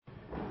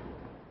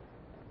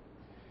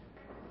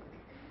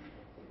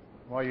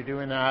while you're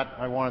doing that,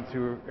 I wanted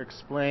to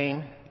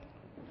explain.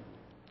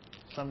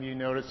 Some of you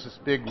noticed this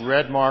big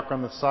red mark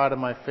on the side of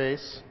my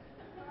face.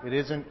 It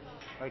isn't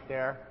right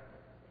there.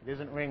 It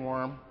isn't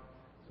ringworm,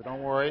 so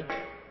don't worry.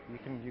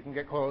 You can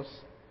get close.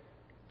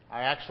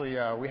 I actually,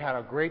 we had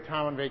a great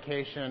time on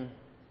vacation,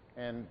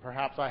 and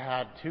perhaps I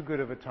had too good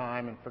of a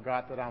time and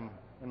forgot that I'm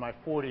in my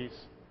 40s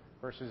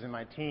versus in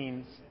my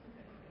teens.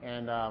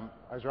 And I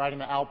was riding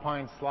the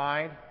Alpine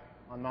slide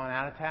on Mount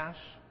Anatosh.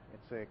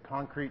 It's a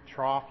concrete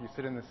trough. You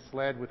sit in this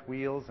sled with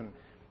wheels, and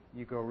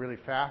you go really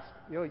fast.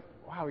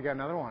 Wow, we got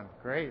another one.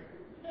 Great.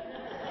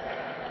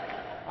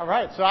 All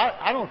right, so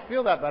I don't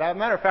feel that bad. As a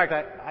matter of fact,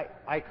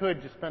 I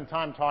could just spend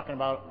time talking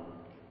about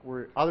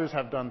where others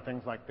have done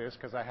things like this,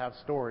 because I have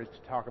stories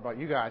to talk about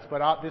you guys.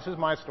 But this is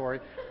my story.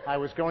 I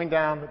was going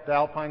down the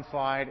Alpine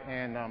slide,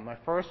 and my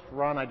first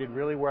run I did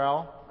really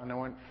well, and I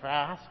went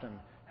fast and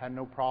had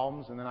no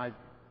problems. And then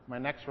my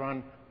next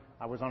run,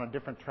 I was on a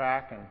different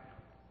track,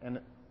 and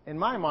in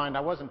my mind,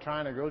 I wasn't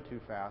trying to go too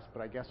fast,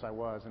 but I guess I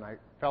was, and I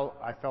fell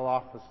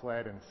off the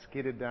sled and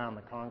skidded down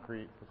the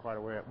concrete for quite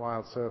a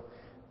while.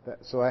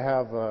 So I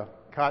have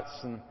cuts,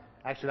 and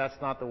actually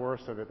that's not the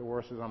worst of it. The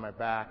worst is on my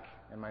back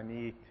and my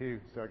knee too.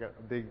 So I got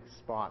a big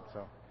spot.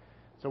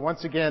 So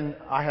once again,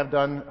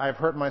 I've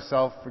hurt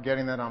myself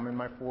forgetting that I'm in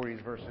my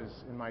 40s versus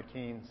in my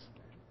teens.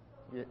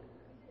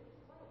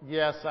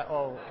 Yes.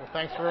 Well,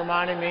 thanks for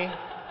reminding me.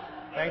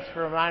 Thanks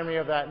for reminding me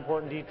of that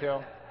important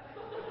detail.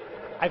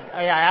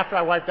 After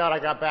I wiped out, I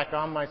got back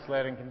on my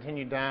sled and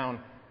continued down.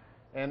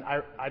 And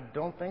I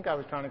don't think I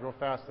was trying to go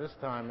fast this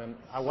time, and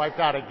I wiped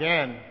out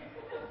again.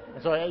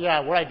 And so,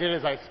 what I did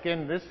is I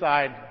skinned this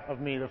side of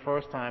me the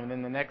first time, and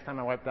then the next time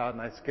I wiped out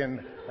and I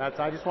skinned that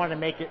side. I just wanted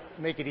to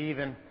make it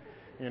even,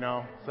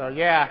 So,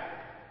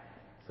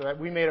 so that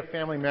we made a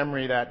family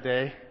memory that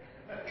day.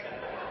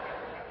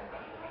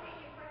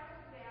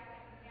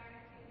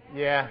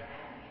 Yeah.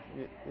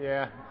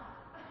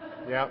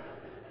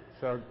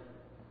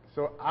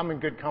 So I'm in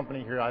good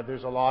company here.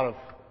 There's a lot of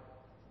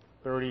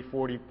 30,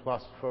 40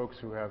 plus folks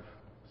who have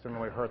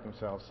similarly hurt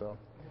themselves. So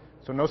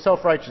no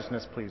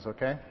self-righteousness, please,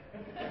 okay?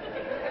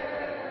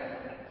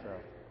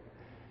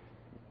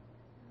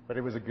 But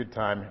it was a good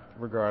time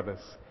regardless.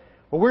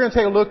 Well, we're going to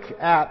take a look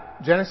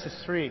at Genesis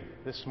 3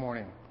 this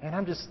morning. And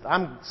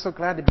I'm so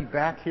glad to be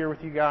back here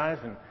with you guys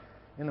and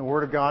in the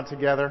Word of God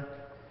together.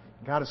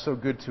 God is so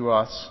good to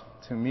us,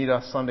 to meet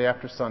us Sunday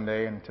after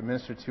Sunday and to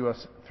minister to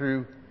us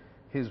through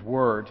His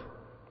Word.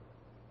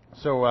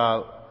 So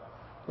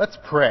let's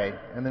pray,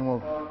 and then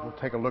we'll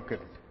take a look at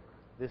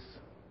this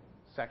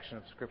section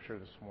of Scripture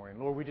this morning.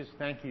 Lord, we just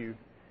thank you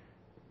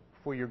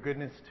for your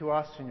goodness to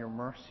us and your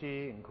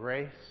mercy and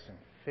grace and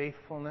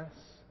faithfulness.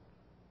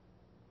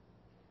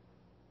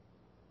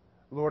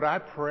 Lord, I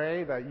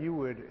pray that you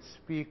would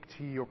speak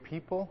to your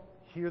people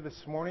here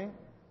this morning.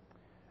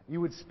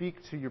 You would speak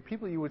to your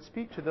people. You would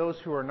speak to those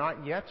who are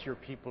not yet your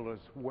people as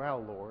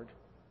well, Lord.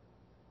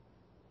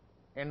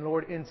 And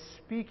Lord, in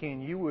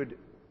speaking, you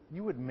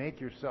would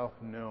make yourself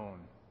known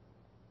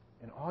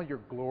in all your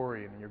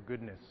glory and your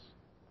goodness.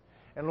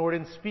 And Lord,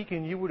 in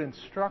speaking, you would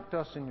instruct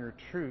us in your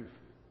truth.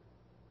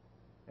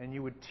 And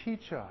you would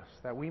teach us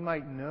that we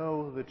might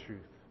know the truth.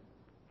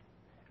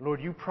 Lord,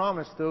 you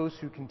promise those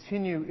who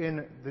continue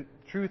in the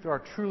truth are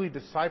truly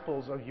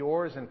disciples of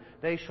yours, and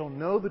they shall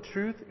know the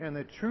truth, and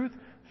the truth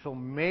shall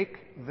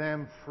make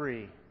them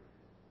free.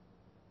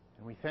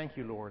 And we thank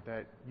you, Lord,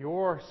 that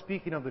your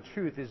speaking of the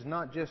truth is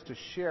not just to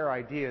share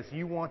ideas.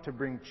 You want to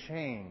bring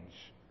change.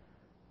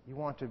 You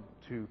want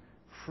to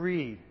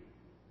free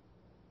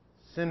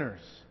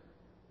sinners.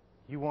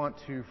 You want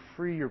to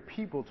free your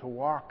people to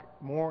walk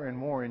more and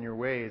more in your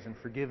ways and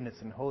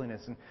forgiveness and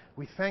holiness. And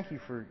we thank you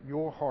for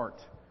your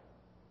heart.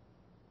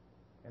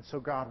 And so,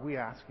 God, we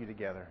ask you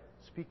together,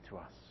 speak to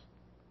us.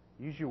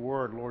 Use your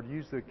word, Lord.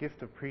 Use the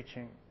gift of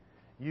preaching.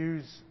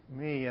 Use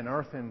me, an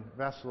earthen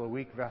vessel, a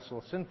weak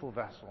vessel, a sinful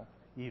vessel,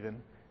 even,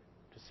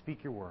 to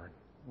speak your word.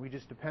 We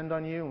just depend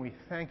on you, and we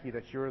thank you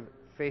that you're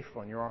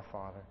faithful and you're our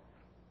Father.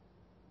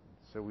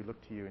 So we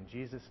look to you in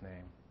Jesus'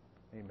 name.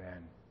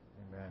 Amen.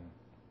 Amen.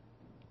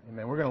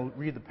 Amen. We're going to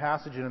read the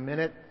passage in a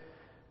minute.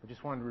 We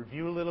just wanted to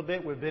review a little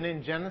bit. We've been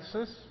in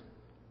Genesis,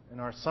 in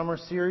our summer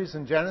series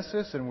in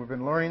Genesis, and we've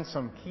been learning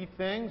some key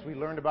things. We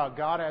learned about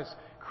God as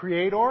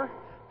creator,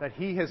 that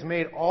He has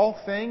made all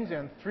things,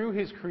 and through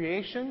His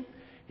creation,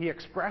 He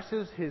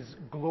expresses His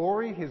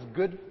glory, His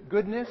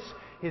goodness,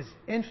 His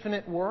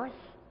infinite worth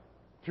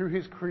through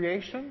His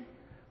creation.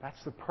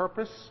 That's the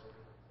purpose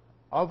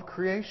of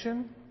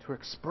creation, to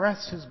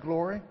express His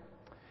glory.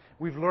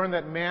 We've learned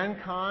that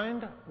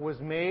mankind was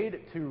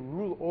made to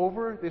rule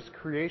over this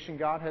creation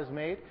God has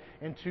made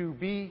and to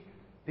be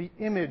the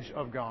image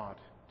of God,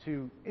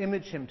 to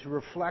image Him, to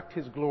reflect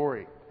His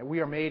glory. And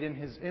we are made in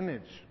His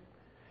image.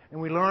 And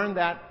we learned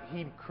that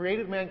He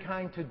created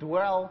mankind to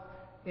dwell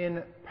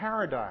in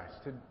paradise,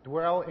 to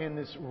dwell in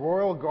this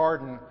royal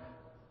garden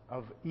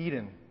of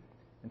Eden,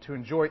 and to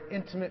enjoy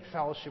intimate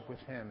fellowship with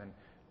Him, and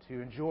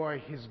to enjoy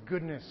His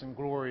goodness and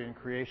glory in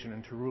creation,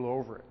 and to rule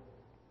over it.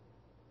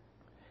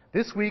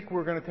 This week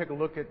we're going to take a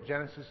look at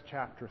Genesis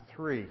chapter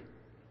 3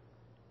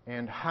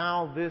 and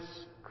how this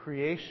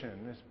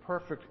creation, this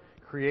perfect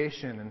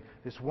creation and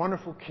this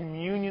wonderful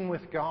communion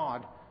with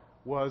God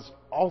was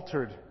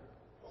altered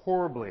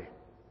horribly.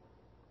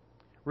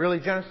 Really,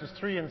 Genesis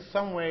 3 in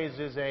some ways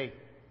is a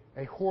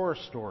horror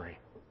story.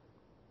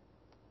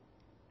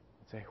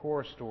 It's a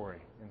horror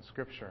story in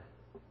Scripture.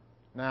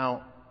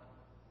 Now,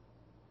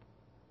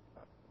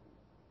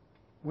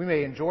 we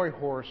may enjoy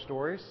horror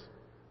stories.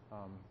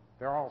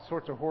 There are all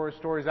sorts of horror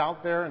stories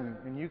out there, and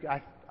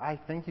I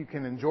think you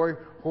can enjoy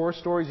horror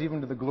stories even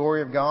to the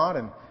glory of God.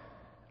 And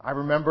I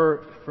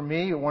remember, for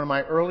me, one of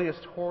my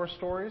earliest horror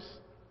stories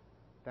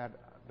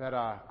that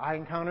I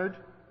encountered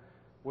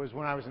was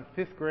when I was in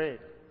 5th grade,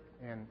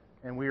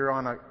 and we were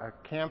on a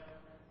camp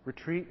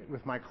retreat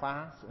with my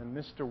class, and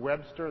Mr.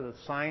 Webster, the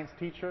science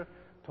teacher,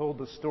 told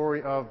the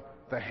story of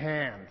the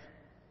hand.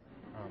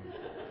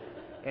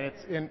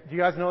 Do you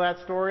guys know that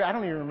story? I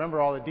don't even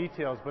remember all the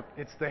details, but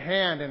it's the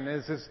hand, and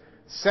there's this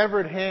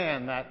severed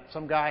hand that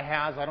some guy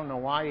has. I don't know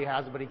why he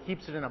has it, but he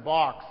keeps it in a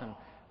box, and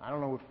I don't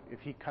know if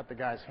he cut the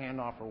guy's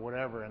hand off or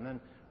whatever. And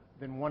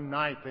then one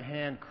night the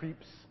hand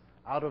creeps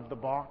out of the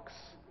box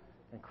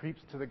and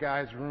creeps to the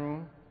guy's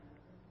room,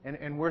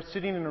 and we're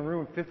sitting in a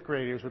room, 5th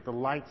graders, with the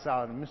lights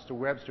out, and Mr.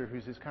 Webster,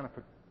 who's this kind of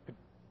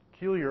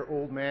peculiar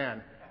old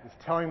man, is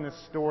telling this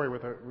story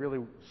with a really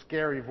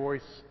scary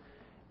voice.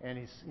 And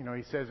he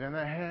says, and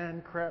the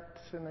hand crept,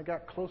 and it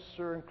got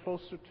closer and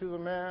closer to the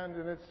man,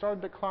 and it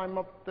started to climb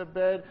up the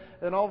bed,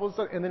 and all of a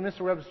sudden, and then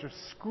Mr. Webster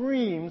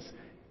screams,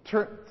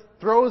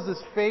 throws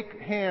this fake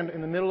hand in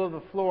the middle of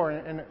the floor,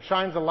 and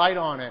shines a light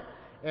on it.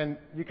 And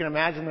you can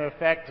imagine the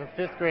effect of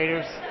 5th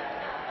graders.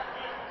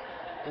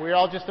 We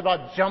all just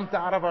about jumped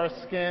out of our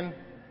skin.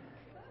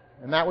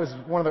 And that was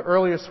one of the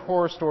earliest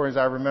horror stories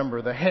I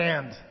remember, the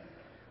hand.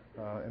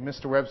 And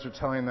Mr. Webster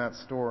telling that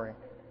story.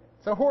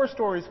 So horror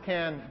stories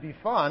can be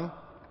fun,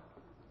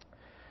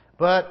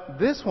 but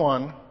this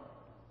one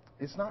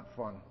is not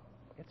fun.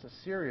 It's a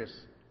serious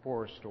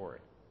horror story.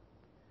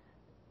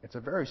 It's a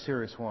very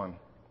serious one.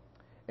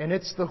 And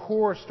it's the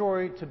horror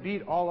story to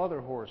beat all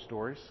other horror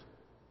stories.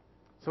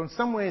 So in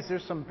some ways,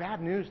 there's some bad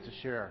news to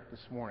share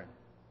this morning.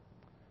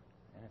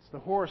 And it's the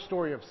horror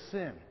story of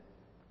sin.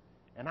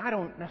 And I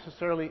don't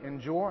necessarily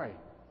enjoy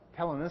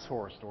telling this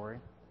horror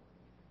story.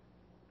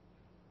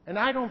 And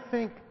I don't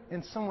think,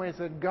 in some ways,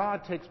 that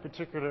God takes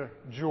particular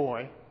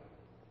joy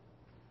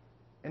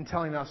in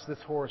telling us this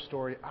horror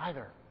story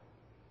either.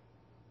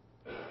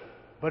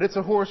 But it's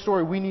a horror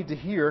story we need to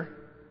hear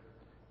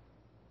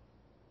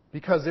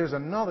because there's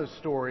another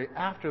story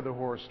after the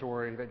horror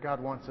story that God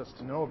wants us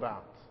to know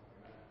about.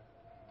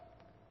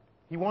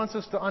 He wants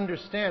us to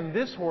understand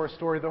this horror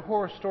story, the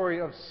horror story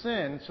of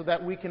sin, so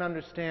that we can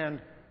understand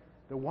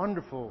the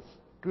wonderful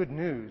good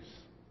news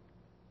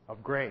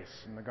of grace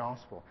in the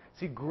gospel.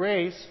 See,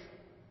 grace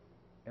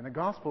and the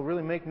gospel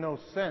really make no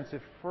sense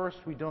if first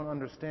we don't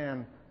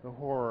understand the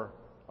horror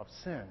of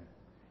sin.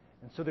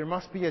 And so there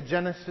must be a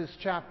Genesis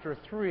chapter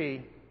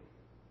 3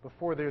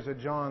 before there's a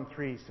John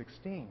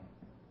 3:16.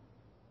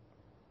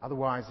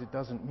 Otherwise, it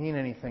doesn't mean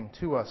anything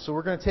to us. So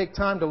we're going to take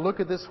time to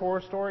look at this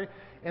horror story.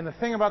 And the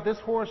thing about this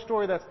horror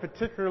story that's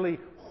particularly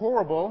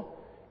horrible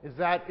is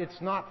that it's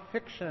not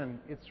fiction,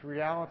 it's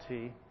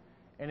reality.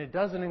 And it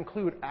doesn't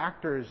include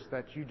actors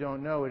that you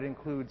don't know. It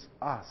includes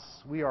us.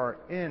 We are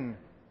in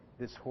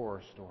this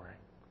horror story.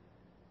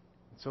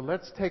 So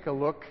let's take a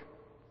look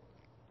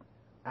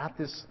at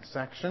this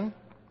section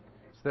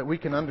so that we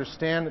can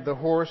understand the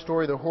horror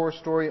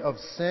story of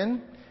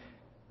sin.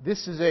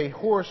 This is a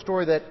horror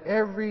story that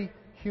every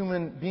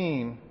human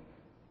being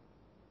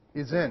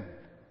is in.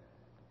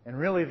 And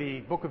really the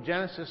book of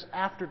Genesis,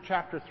 after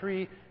chapter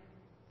 3,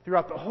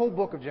 throughout the whole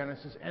book of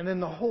Genesis, and then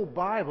the whole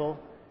Bible,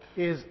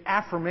 is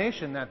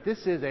affirmation that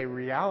this is a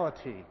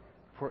reality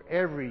for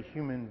every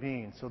human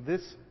being. So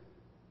this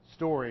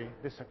story,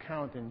 this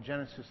account in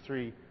Genesis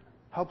 3,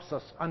 helps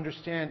us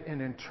understand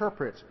and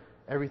interpret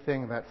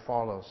everything that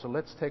follows. So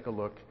let's take a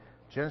look.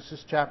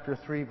 Genesis chapter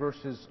 3,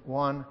 verses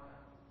 1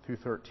 through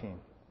 13.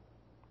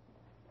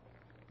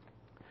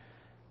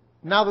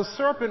 Now the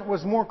serpent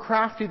was more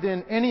crafty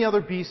than any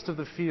other beast of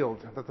the field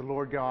that the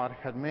Lord God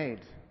had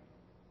made.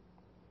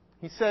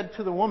 He said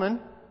to the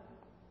woman,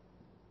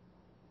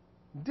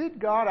 "Did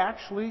God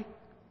actually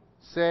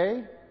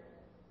say,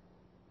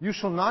 'You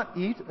shall not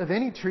eat of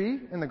any tree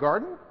in the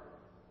garden'?"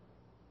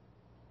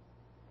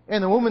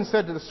 And the woman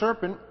said to the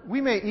serpent,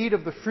 "We may eat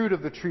of the fruit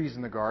of the trees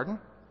in the garden,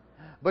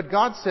 but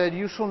God said,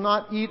 'You shall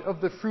not eat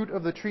of the fruit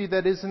of the tree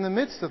that is in the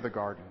midst of the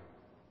garden.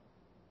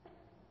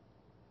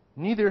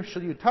 Neither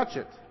shall you touch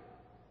it,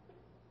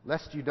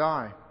 lest you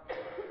die.'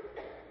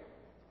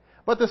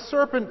 But the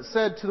serpent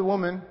said to the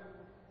woman,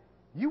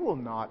 'You will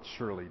not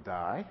surely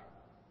die.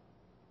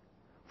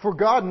 For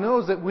God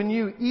knows that when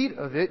you eat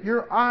of it,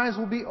 your eyes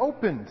will be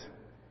opened,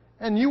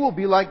 and you will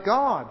be like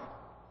God,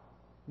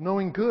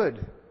 knowing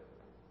good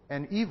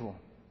and evil.'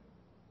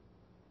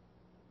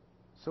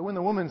 So when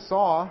the woman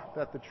saw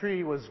that the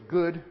tree was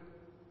good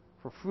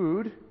for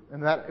food,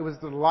 and that it was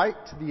the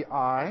light to the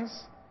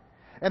eyes,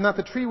 and that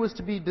the tree was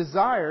to be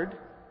desired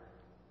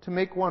to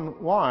make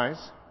one wise,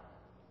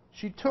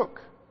 she took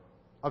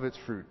of its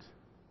fruit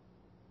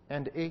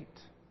and ate.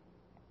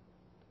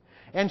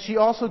 And she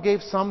also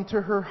gave some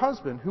to her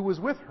husband who was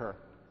with her,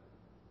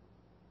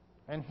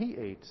 and he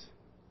ate.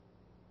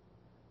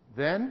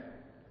 Then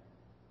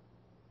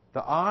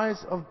the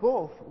eyes of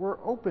both were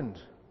opened,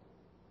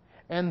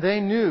 and they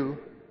knew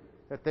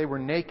that they were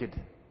naked.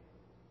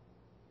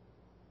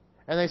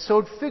 And they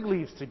sewed fig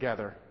leaves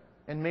together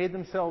and made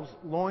themselves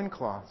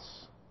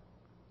loincloths.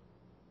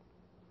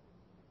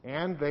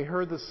 And they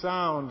heard the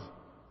sound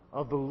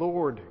of the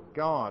Lord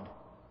God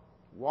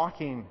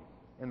walking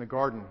in the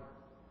garden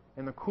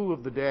in the cool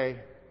of the day.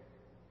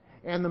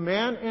 And the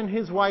man and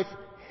his wife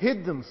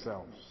hid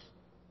themselves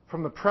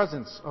from the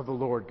presence of the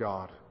Lord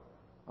God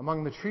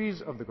among the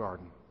trees of the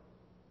garden.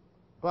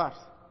 But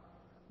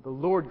the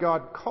Lord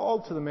God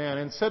called to the man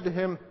and said to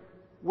him,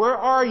 "Where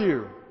are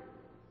you?"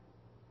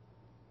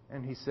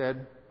 And he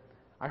said,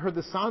 "I heard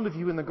the sound of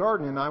you in the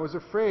garden, and I was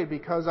afraid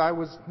because I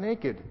was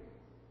naked,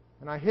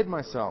 and I hid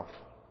myself."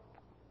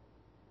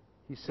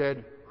 He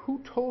said,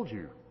 "Who told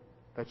you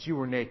that you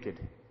were naked?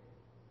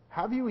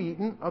 Have you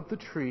eaten of the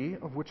tree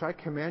of which I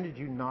commanded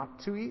you not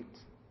to eat?"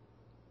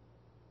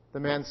 The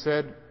man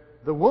said,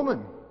 "The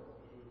woman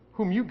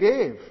whom you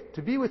gave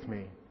to be with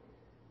me,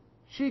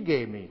 she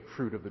gave me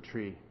fruit of the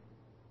tree,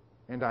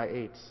 and I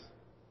ate."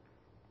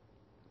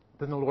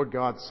 Then the Lord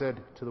God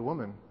said to the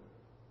woman,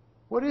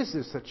 "What is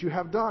this that you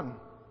have done?"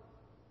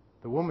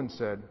 The woman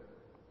said,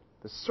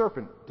 "The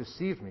serpent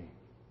deceived me,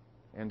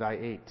 and I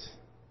ate."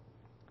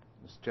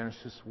 This is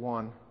Genesis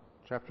 1,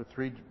 chapter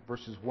 3,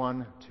 verses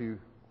 1 to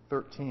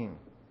 13.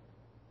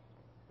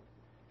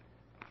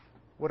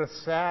 What a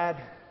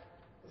sad,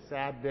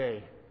 sad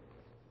day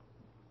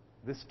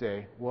this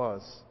day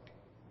was.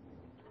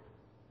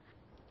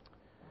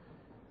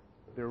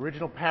 The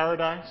original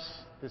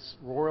paradise, this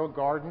royal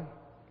garden,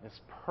 this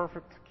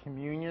perfect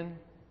communion,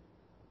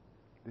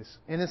 this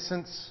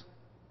innocence,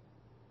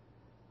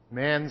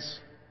 man's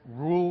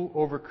rule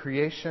over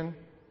creation,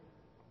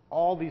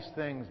 all these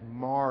things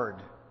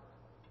marred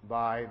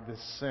by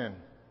this sin.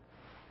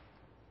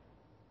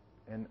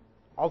 And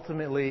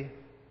ultimately,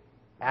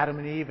 Adam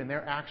and Eve and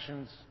their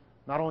actions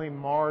not only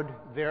marred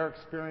their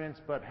experience,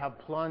 but have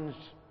plunged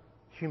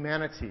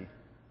humanity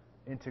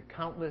into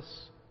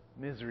countless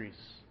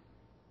miseries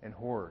and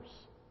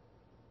horrors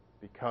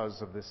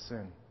because of this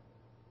sin.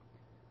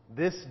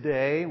 This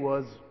day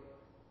was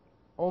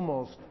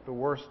almost the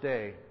worst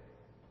day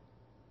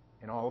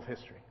in all of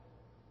history.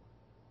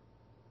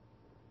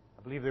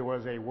 I believe there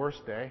was a worse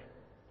day,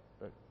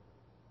 but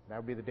that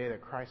would be the day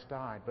that Christ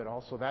died. But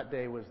also that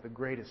day was the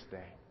greatest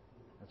day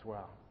as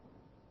well.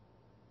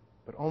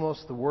 But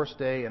almost the worst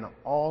day in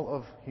all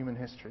of human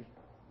history.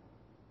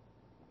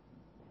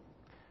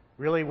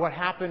 Really, what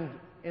happened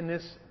in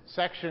this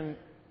section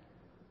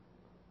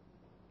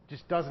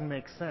just doesn't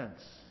make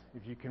sense.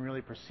 If you can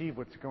really perceive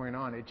what's going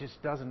on, it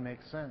just doesn't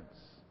make sense.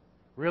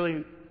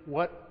 Really,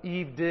 what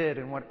Eve did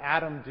and what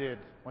Adam did,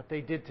 what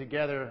they did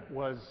together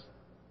was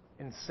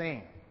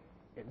insane.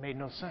 It made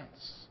no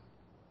sense.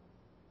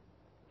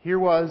 Here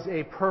was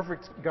a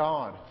perfect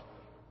God,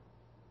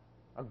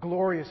 a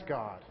glorious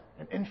God,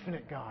 an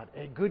infinite God,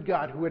 a good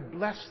God who had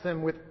blessed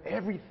them with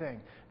everything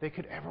they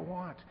could ever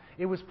want.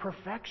 It was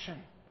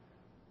perfection.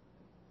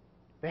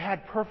 They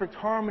had perfect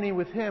harmony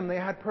with Him. They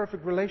had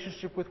perfect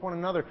relationship with one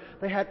another.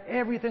 They had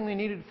everything they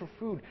needed for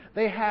food.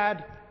 They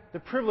had the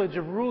privilege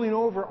of ruling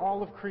over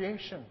all of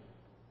creation.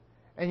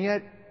 And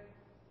yet,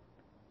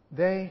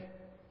 they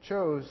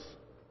chose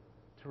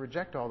to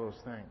reject all those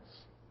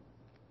things,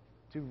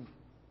 to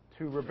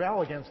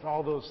rebel against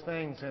all those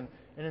things, and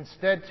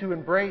instead to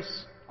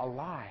embrace a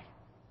lie,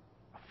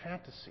 a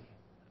fantasy,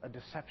 a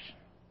deception.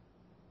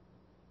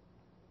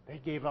 They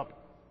gave up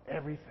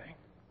everything,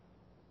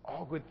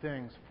 all good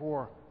things,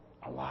 for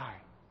a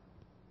lie.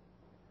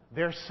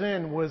 Their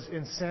sin was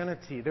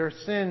insanity. Their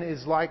sin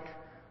is like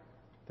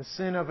the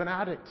sin of an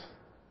addict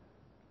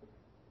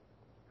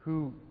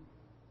who,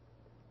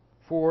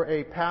 for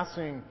a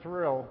passing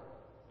thrill,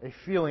 a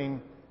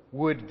feeling,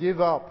 would give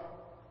up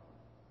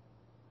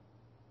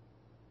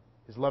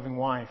his loving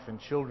wife and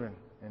children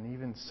and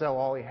even sell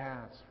all he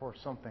has for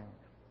something.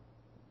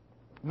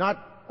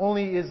 Not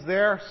only is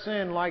their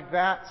sin like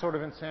that sort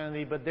of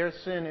insanity, but their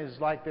sin is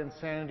like the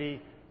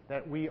insanity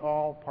that we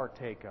all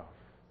partake of.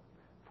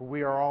 For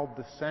we are all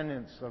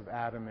descendants of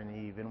Adam and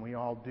Eve, and we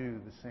all do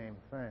the same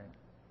thing.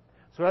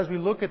 So as we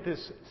look at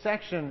this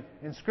section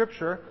in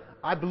Scripture,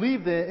 I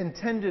believe the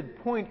intended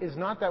point is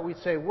not that we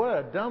say, what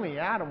a dummy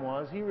Adam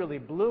was, he really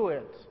blew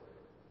it.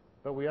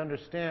 But we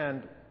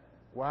understand,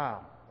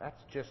 wow,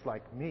 that's just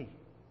like me.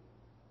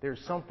 There's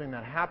something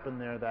that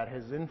happened there that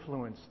has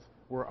influenced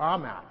where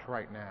I'm at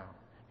right now.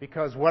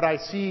 Because what I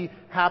see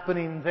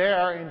happening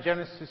there in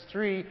Genesis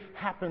 3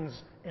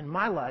 happens in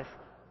my life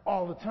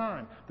all the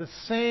time. The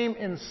same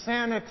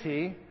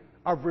insanity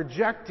of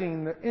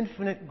rejecting the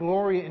infinite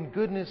glory and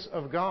goodness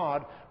of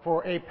God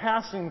for a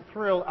passing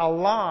thrill, a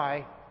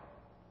lie,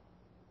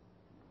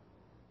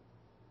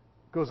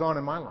 goes on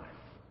in my life.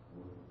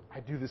 I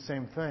do the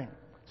same thing.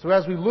 So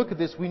as we look at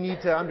this, we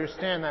need to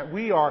understand that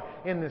we are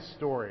in this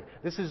story.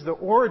 This is the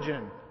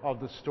origin of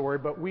the story,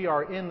 but we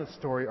are in the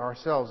story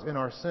ourselves, in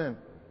our sin.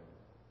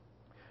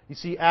 You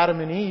see, Adam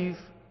and Eve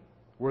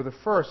were the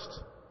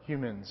first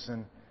humans,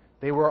 and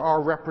they were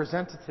our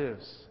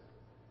representatives.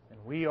 And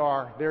we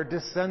are their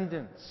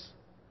descendants.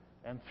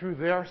 And through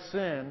their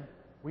sin,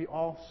 we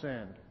all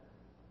sinned.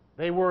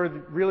 They were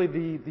really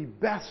the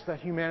best that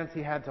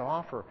humanity had to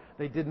offer.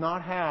 They did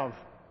not have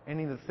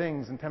any of the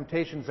things and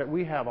temptations that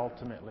we have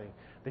ultimately.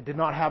 They did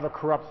not have a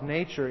corrupt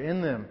nature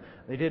in them.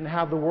 They didn't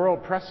have the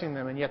world pressing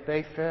them, and yet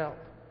they failed.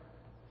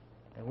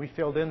 And we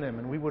failed in them,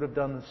 and we would have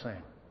done the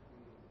same.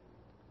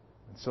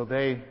 And so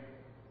they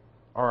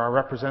are our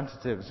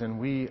representatives, and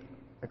we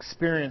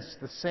experience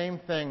the same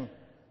thing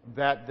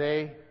that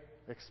they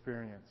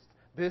experienced.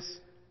 This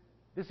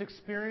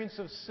experience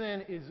of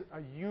sin is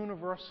a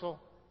universal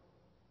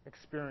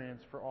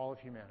experience for all of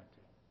humanity.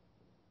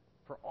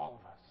 For all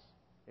of us.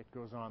 It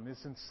goes on.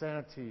 This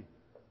insanity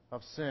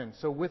of sin.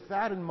 So with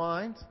that in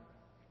mind,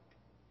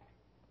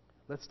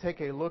 let's take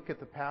a look at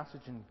the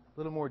passage in a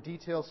little more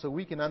detail so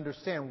we can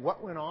understand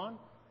what went on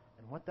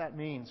and what that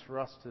means for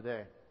us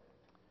today.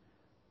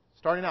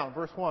 Starting out in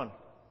verse 1. It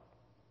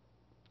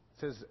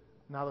says,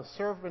 "Now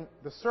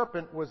the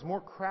serpent was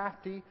more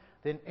crafty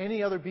than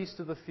any other beast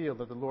of the field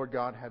that the Lord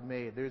God had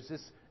made." There's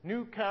this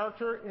new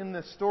character in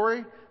the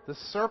story, the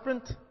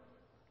serpent.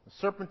 The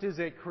serpent is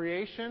a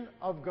creation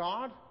of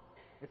God.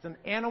 It's an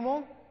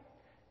animal.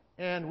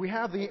 And we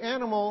have the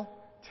animal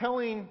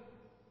telling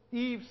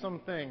Eve some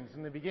things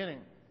in the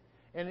beginning.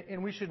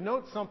 And we should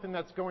note something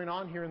that's going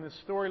on here in this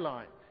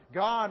storyline.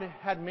 God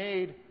had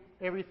made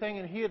everything,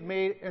 and He had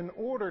made an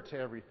order to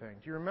everything.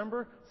 Do you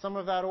remember some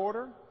of that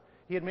order?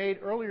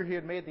 Earlier He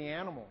had made the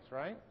animals,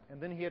 right?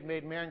 And then He had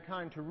made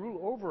mankind to rule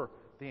over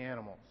the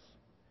animals.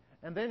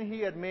 And then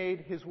He had made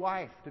His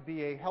wife to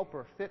be a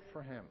helper fit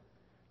for Him,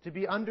 to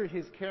be under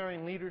His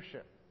caring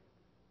leadership,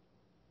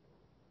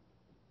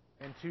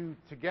 and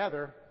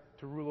together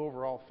to rule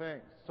over all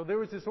things. So there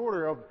was this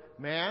order of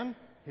man,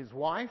 his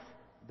wife,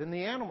 then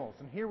the animals.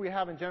 And here we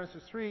have in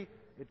Genesis 3,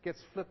 it gets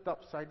flipped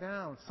upside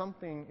down.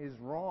 Something is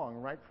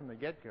wrong right from the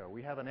get-go.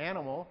 We have an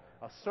animal,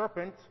 a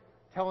serpent,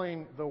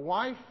 telling the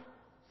wife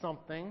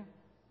something,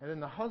 and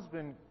then the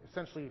husband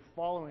essentially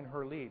following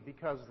her lead,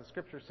 because the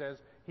Scripture says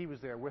he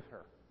was there with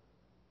her.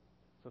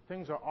 So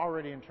things are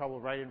already in trouble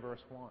right in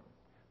verse 1.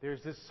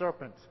 There's this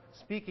serpent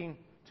speaking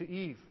to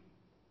Eve.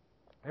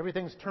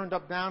 Everything's turned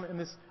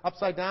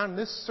upside down. And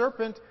this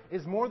serpent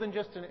is more than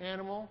just an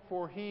animal,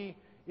 for he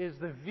is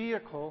the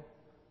vehicle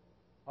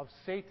of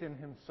Satan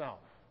himself,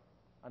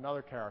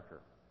 another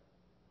character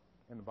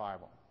in the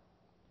Bible.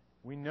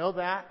 We know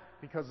that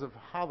because of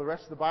how the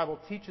rest of the Bible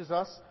teaches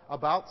us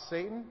about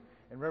Satan.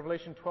 In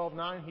Revelation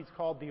 12:9, he's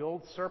called the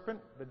old serpent,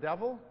 the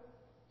devil.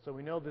 So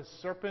we know this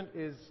serpent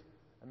is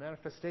a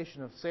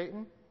manifestation of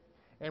Satan.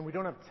 And we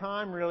don't have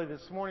time really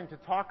this morning to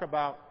talk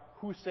about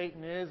who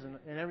Satan is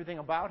and everything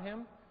about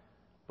him.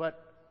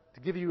 But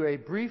to give you a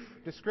brief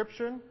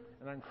description,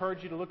 and I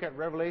encourage you to look at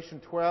Revelation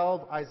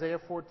 12, Isaiah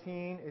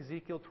 14,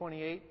 Ezekiel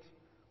 28,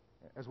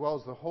 as well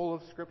as the whole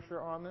of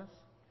Scripture on this.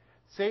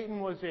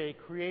 Satan was a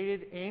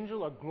created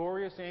angel, a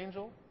glorious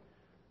angel,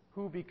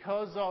 who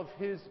because of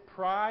his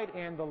pride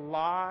and the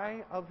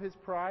lie of his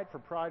pride, for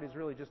pride is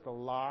really just a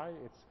lie,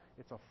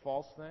 it's a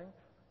false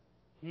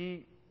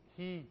thing,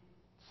 he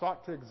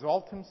sought to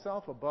exalt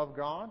himself above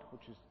God,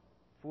 which is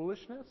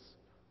foolishness.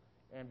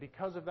 And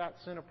because of that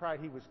sin of pride,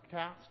 he was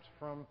cast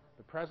from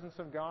the presence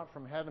of God,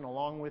 from heaven,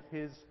 along with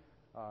his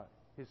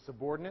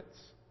subordinates.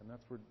 And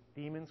that's where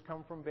demons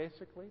come from,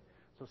 basically.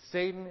 So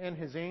Satan and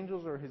his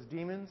angels, or his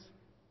demons,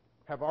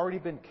 have already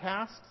been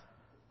cast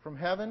from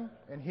heaven.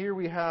 And here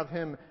we have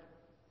him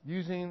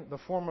using the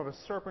form of a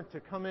serpent to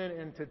come in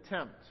and to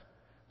tempt.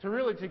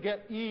 To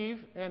get Eve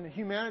and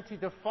humanity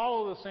to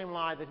follow the same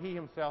lie that he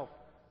himself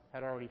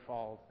had already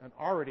followed and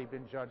already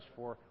been judged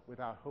for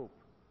without hope.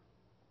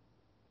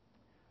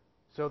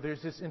 So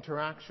there's this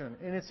interaction.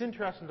 And it's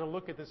interesting to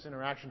look at this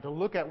interaction, to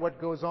look at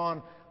what goes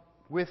on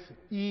with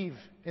Eve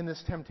in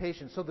this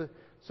temptation. So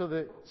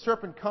the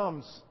serpent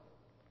comes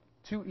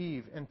to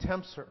Eve and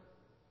tempts her.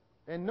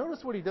 And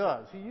notice what he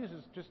does. He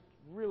uses just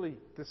really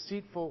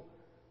deceitful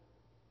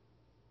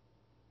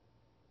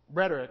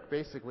rhetoric,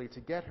 basically, to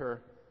get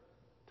her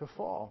to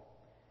fall.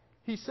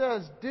 He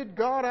says, did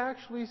God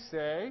actually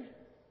say,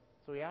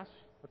 so he asks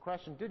the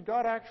question, did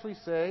God actually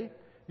say,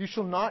 you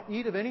shall not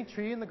eat of any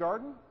tree in the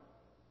garden?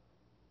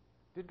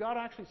 Did God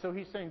actually, so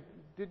he's saying,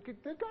 did God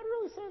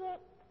really say that?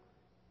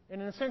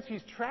 And in a sense,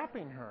 he's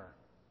trapping her,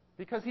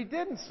 because he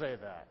didn't say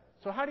that.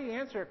 So how do you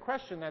answer a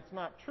question that's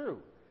not true?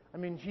 I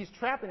mean, he's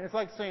trapping. It's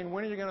like saying,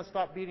 when are you going to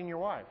stop beating your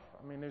wife?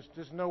 I mean, there's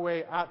just no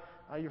way out.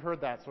 You've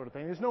heard that sort of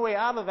thing. There's no way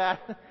out of that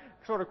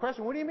sort of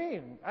question. What do you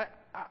mean?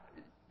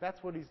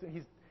 That's what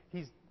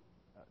he's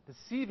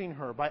deceiving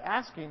her by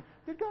asking,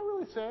 did God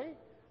really say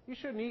you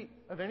shouldn't eat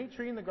of any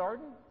tree in the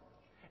garden?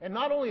 And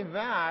not only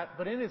that,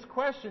 but in his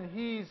question,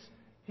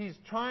 he's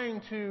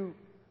trying to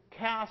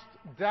cast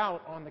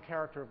doubt on the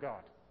character of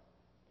God.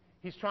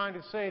 He's trying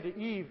to say to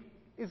Eve,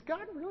 is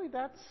God really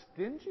that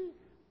stingy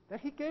that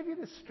he gave you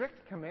this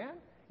strict command?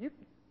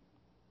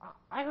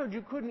 I heard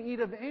you couldn't eat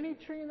of any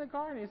tree in the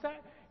garden. Is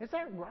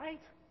that right?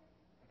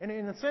 And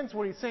in a sense,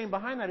 what he's saying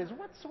behind that is,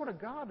 what sort of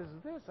God is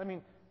this? I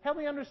mean, help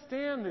me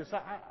understand this.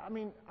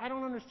 I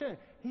don't understand.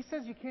 He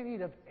says you can't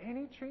eat of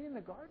any tree in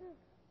the garden?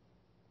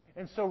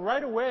 And so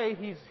right away,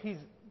 he's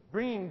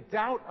bringing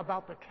doubt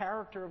about the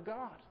character of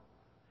God.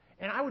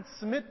 And I would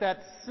submit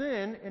that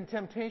sin and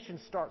temptation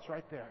starts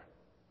right there.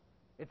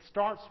 It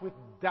starts with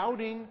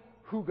doubting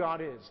who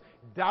God is,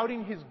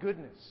 doubting His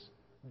goodness,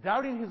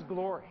 doubting His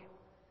glory.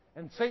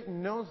 And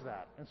Satan knows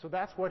that. And so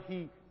that's what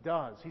he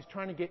does. He's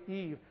trying to get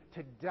Eve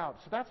to doubt.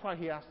 So that's why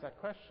he asked that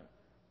question.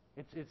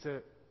 It's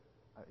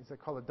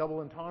called a double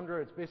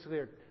entendre. It's basically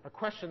a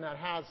question that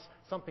has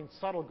something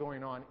subtle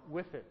going on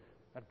with it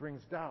that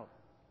brings doubt.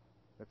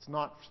 That's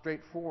not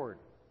straightforward.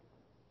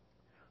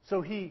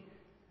 So he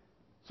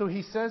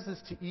says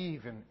this to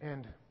Eve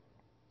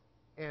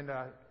and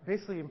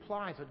basically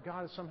implies that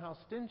God is somehow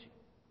stingy.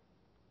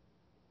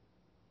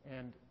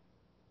 And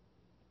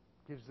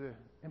gives the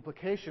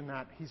implication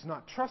that He's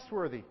not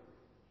trustworthy.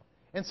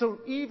 And so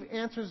Eve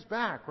answers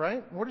back,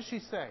 right? What does she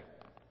say?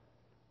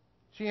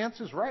 She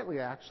answers rightly,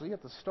 actually,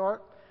 at the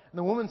start. And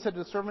the woman said to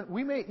the servant,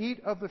 we may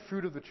eat of the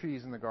fruit of the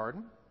trees in the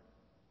garden.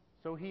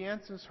 So she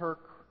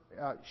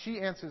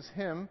answers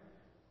him,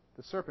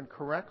 the serpent,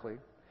 correctly.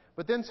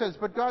 But then says,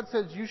 but God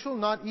says, you shall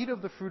not eat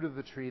of the fruit of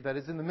the tree that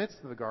is in the midst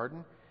of the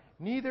garden,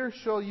 neither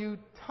shall you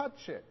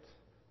touch it,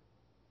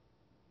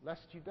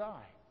 lest you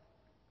die.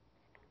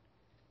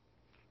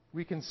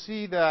 We can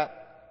see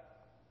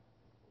that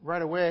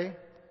right away,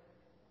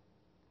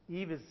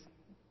 Eve is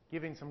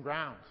giving some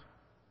ground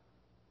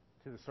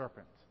to the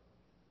serpent.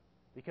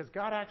 Because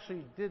God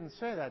actually didn't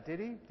say that,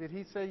 did He? Did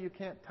He say you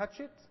can't touch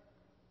it?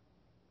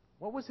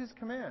 What was His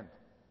command?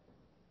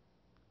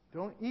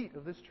 Don't eat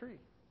of this tree.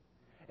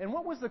 And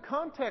what was the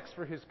context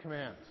for His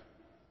command?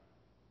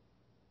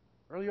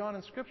 Early on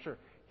in Scripture,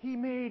 He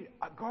made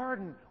a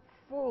garden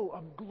full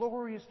of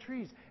glorious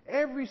trees.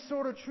 Every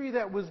sort of tree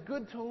that was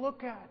good to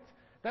look at,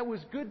 that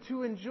was good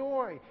to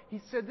enjoy. He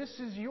said, this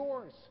is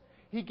yours.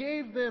 He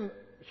gave them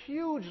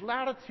huge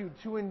latitude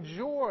to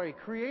enjoy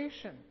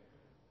creation.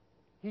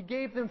 He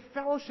gave them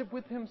fellowship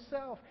with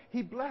Himself.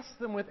 He blessed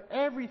them with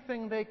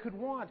everything they could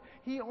want.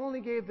 He only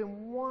gave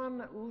them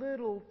one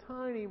little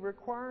tiny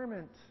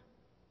requirement.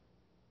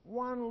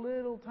 One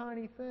little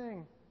tiny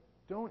thing.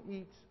 Don't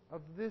eat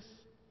of this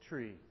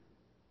tree.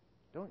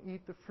 Don't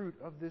eat the fruit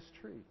of this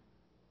tree.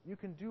 You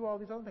can do all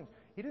these other things.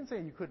 He didn't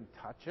say you couldn't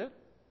touch it.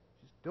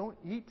 Just don't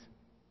eat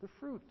the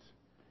fruit.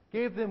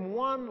 Gave them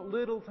one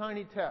little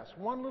tiny test,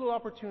 one little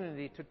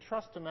opportunity to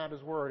trust Him at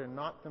His word and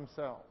not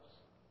themselves.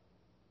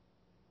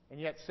 And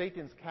yet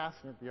Satan's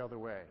casting it the other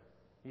way.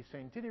 He's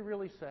saying, did He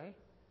really say?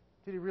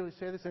 Did He really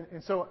say this?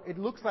 And so it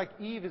looks like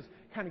Eve is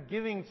kind of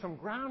giving some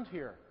ground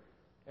here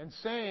and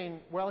saying,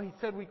 well, He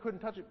said we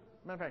couldn't touch it.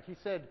 Matter of fact, He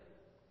said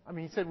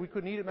we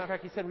couldn't eat it. Matter of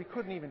fact, He said we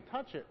couldn't even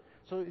touch it.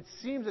 So it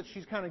seems that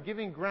she's kind of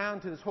giving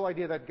ground to this whole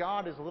idea that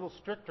God is a little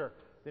stricter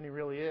than He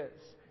really is.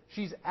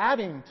 She's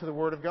adding to the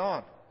Word of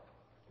God.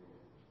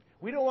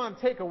 We don't want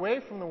to take away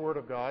from the Word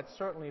of God,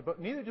 certainly, but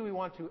neither do we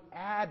want to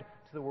add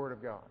to the Word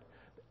of God.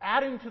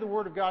 Adding to the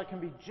Word of God can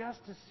be just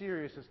as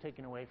serious as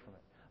taking away from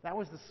it. That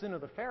was the sin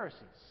of the Pharisees.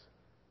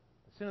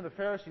 The sin of the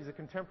Pharisees, the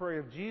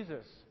contemporaries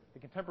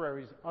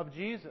of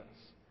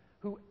Jesus,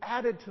 who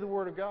added to the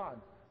Word of God.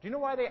 Do you know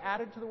why they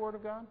added to the Word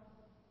of God?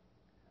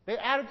 They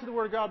added to the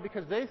Word of God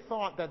because they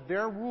thought that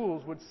their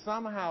rules would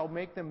somehow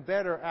make them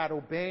better at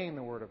obeying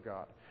the Word of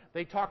God.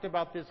 They talked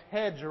about this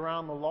hedge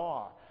around the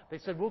law. They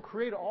said, we'll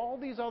create all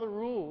these other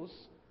rules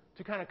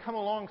to kind of come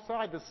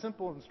alongside the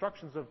simple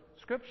instructions of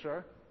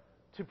Scripture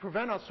to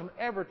prevent us from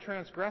ever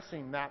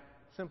transgressing that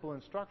simple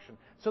instruction.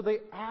 So they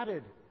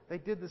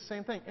did the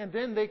same thing. And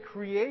then they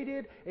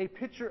created a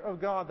picture of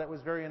God that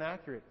was very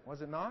inaccurate.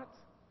 Was it not?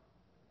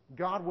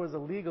 God was a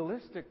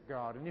legalistic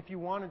God. And if you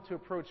wanted to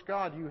approach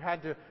God, you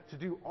had to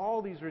do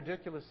all these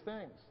ridiculous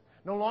things.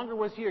 No longer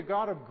was He a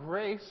God of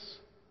grace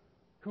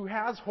who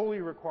has holy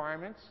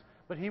requirements,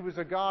 but He was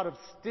a God of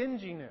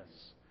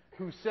stinginess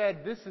who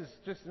said, this is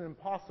just an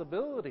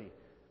impossibility.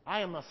 I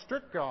am a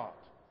strict God.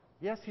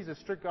 Yes, He's a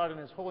strict God in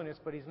His holiness,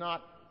 but He's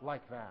not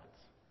like that.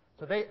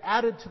 So they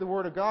added to the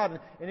Word of God.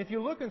 And if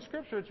you look in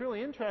Scripture, it's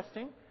really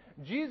interesting.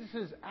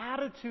 Jesus'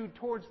 attitude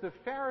towards the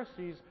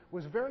Pharisees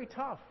was very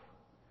tough.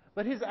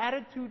 But His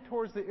attitude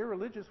towards the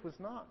irreligious was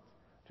not.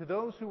 To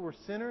those who were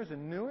sinners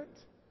and knew it,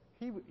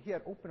 He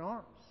had open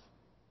arms.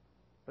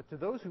 But to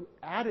those who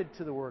added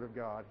to the Word of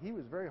God, He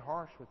was very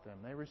harsh with them.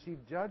 They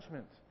received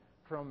judgment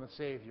from the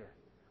Savior.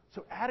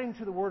 So adding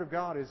to the Word of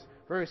God is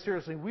very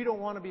seriously. We don't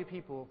want to be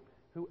people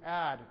who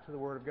add to the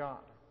Word of God.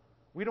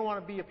 We don't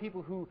want to be a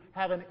people who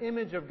have an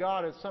image of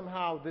God as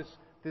somehow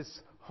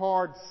this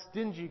hard,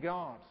 stingy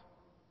God.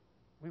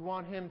 We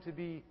want Him to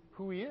be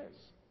who He is.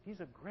 He's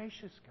a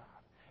gracious God.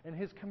 And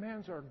His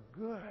commands are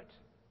good.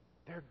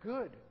 They're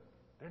good.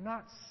 They're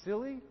not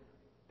silly.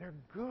 They're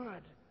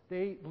good.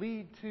 They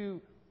lead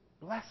to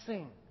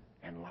blessing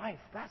and life.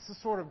 That's the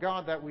sort of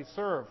God that we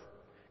serve.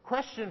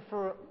 Question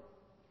for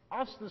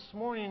us this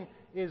morning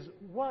is,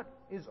 what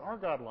is our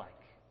God like?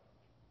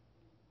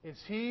 Is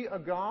He a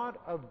God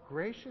of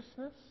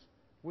graciousness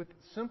with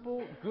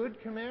simple good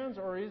commands,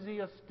 or is He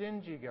a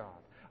stingy God?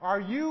 Are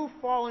you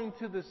falling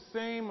to the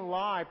same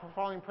lie,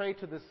 falling prey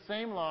to the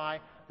same lie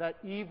that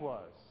Eve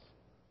was?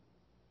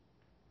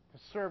 To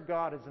serve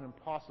God is an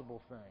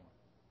impossible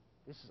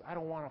thing. I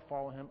don't want to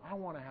follow Him. I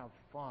want to have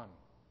fun.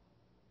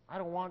 I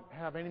don't want to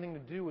have anything to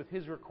do with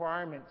His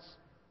requirements.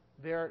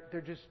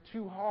 They're just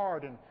too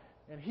hard,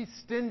 and He's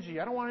stingy.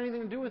 I don't want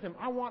anything to do with Him.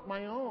 I want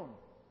my own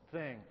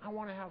thing. I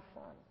want to have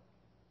fun.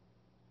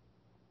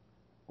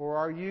 Or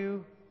are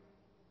you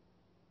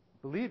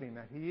believing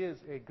that He is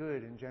a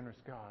good and generous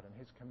God and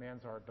His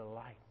commands are a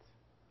delight?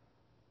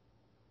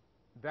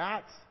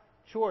 That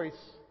choice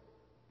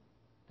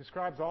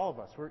describes all of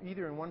us. We're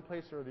either in one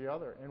place or the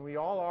other. And we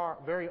all are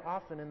very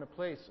often in the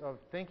place of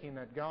thinking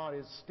that God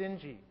is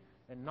stingy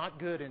and not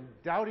good and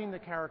doubting the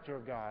character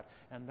of God.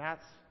 And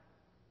that's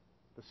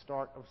the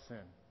start of sin.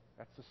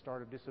 That's the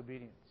start of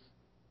disobedience.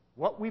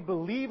 What we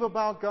believe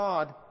about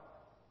God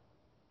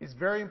is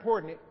very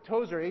important.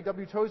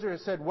 A.W. Tozer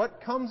has said,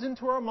 what comes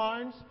into our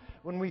minds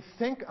when we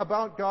think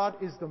about God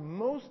is the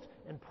most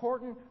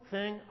important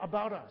thing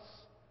about us.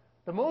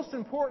 The most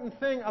important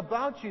thing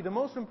about you, the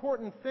most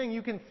important thing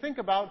you can think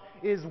about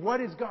is, what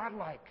is God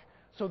like?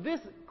 So this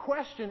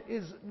question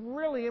is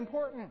really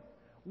important.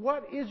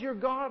 What is your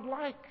God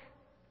like?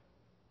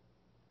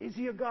 Is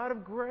He a God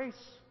of grace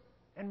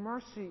and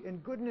mercy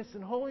and goodness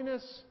and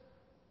holiness?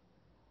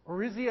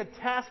 Or is He a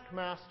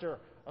taskmaster,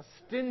 a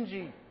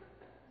stingy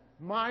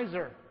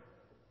miser,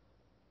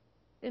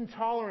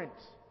 intolerant,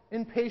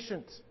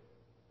 impatient?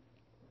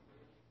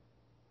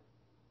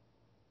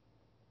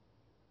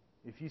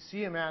 If you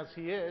see Him as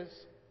He is,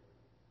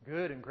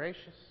 good and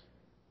gracious,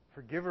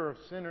 forgiver of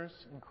sinners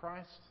in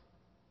Christ,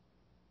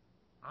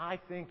 I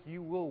think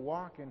you will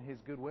walk in His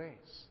good ways.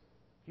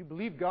 If you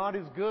believe God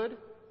is good,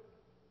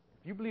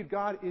 if you believe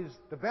God is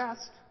the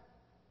best,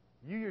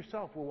 you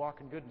yourself will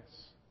walk in goodness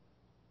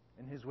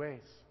in His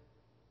ways.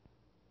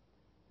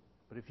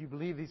 But if you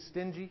believe He's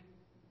stingy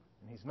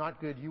and He's not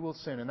good, you will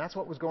sin. And that's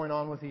what was going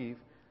on with Eve.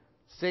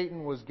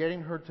 Satan was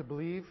getting her to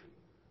believe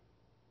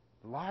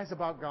lies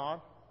about God,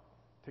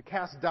 to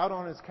cast doubt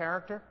on His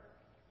character.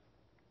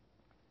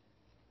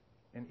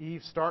 And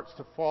Eve starts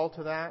to fall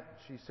to that.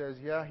 She says,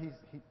 yeah,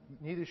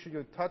 neither should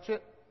you touch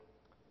it.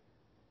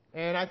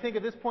 And I think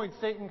at this point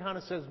Satan kind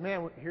of says,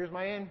 man, here's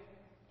my end.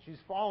 She's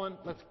fallen.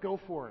 Let's go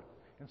for it.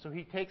 And so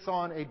he takes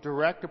on a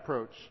direct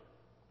approach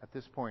at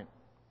this point.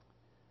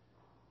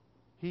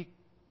 He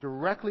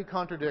directly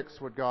contradicts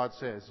what God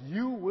says.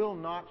 You will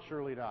not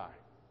surely die.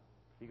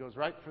 He goes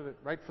right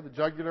for the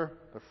jugular,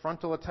 the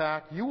frontal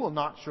attack. You will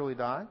not surely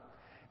die.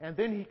 And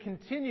then he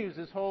continues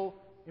this whole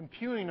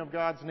impugning of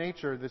God's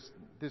nature,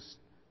 this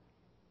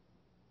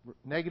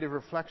negative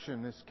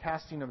reflection, this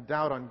casting of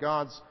doubt on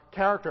God's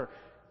character.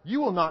 You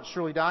will not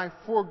surely die,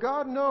 for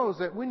God knows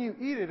that when you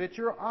eat of it,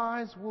 your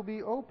eyes will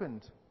be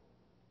opened.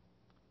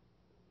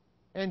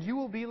 And you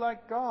will be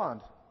like God,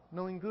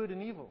 knowing good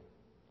and evil.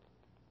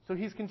 So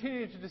he's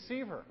continuing to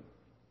deceive her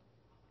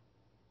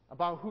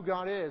about who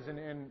God is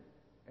and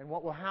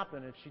what will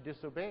happen if she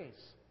disobeys.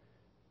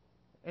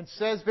 And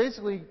says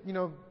basically,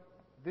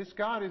 this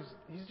God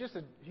he's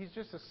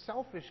just a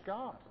selfish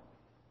God.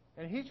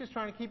 And He's just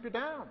trying to keep you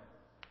down.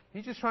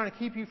 He's just trying to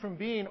keep you from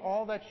being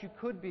all that you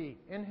could be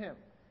in Him.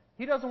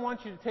 He doesn't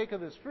want you to take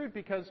of this fruit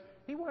because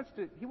He wants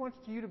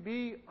you to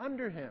be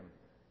under Him.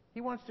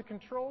 He wants to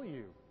control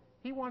you.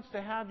 He wants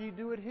to have you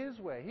do it His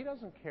way. He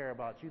doesn't care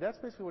about you. That's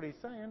basically what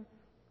He's saying.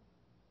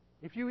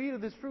 If you eat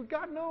of this fruit,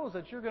 God knows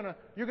that you're gonna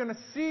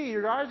see,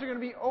 your eyes are gonna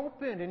be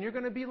opened, and you're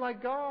gonna be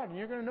like God, and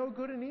you're gonna know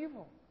good and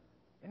evil.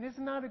 And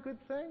isn't that a good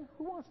thing?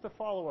 Who wants to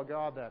follow a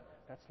God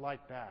that's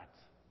like that?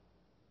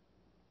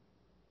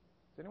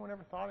 Has anyone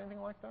ever thought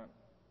anything like that?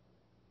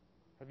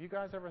 Have you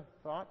guys ever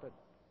thought that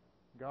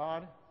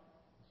God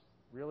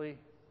is really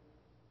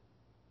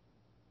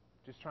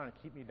just trying to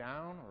keep me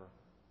down, or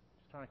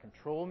just trying to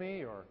control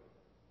me, or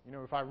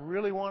if I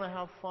really want to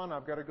have fun,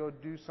 I've got to go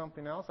do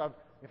something else.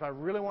 If I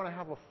really want to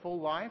have a full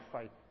life,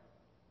 I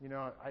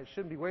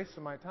shouldn't be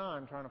wasting my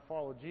time trying to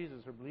follow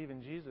Jesus or believe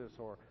in Jesus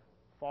or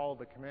follow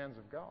the commands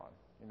of God.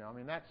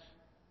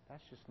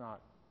 That's just not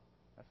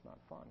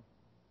fun.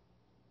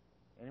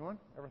 Anyone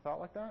ever thought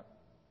like that?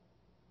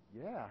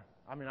 Yeah.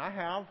 I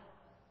have.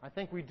 I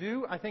think we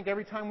do. I think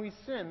every time we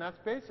sin, that's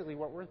basically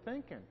what we're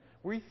thinking.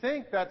 We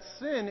think that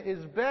sin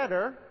is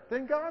better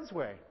than God's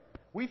way.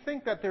 We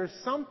think that there's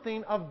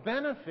something of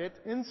benefit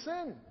in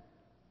sin.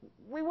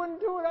 We wouldn't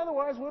do it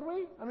otherwise, would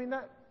we?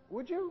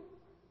 Would you?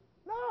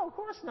 No, of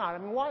course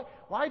not.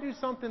 Why do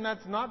something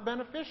that's not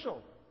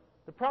beneficial?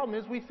 The problem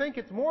is we think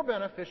it's more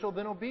beneficial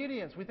than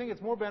obedience. We think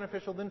it's more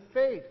beneficial than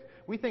faith.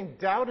 We think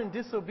doubt and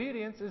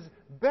disobedience is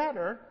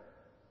better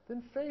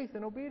than faith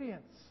and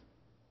obedience.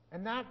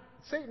 And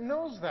Satan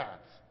knows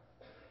that.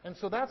 And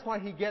so that's why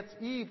he gets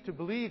Eve to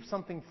believe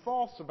something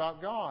false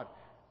about God.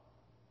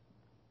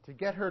 To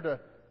get her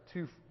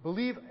to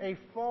believe a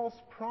false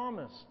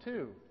promise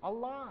too, a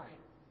lie.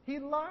 He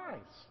lies.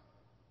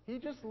 He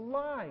just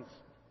lies.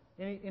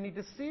 And he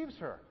deceives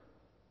her.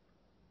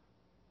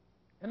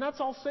 And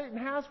that's all Satan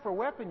has for a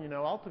weapon,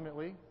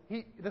 ultimately.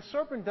 The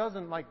serpent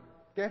doesn't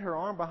get her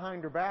arm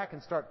behind her back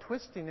and start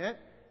twisting it.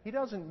 He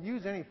doesn't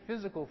use any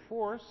physical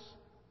force.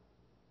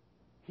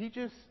 He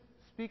just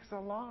speaks a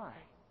lie.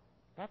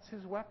 That's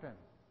his weapon.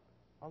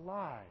 A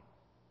lie.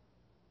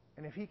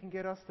 And if he can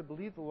get us to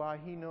believe the lie,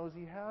 he knows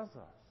he has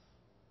us.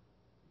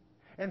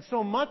 And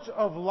so much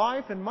of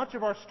life and much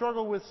of our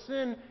struggle with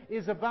sin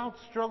is about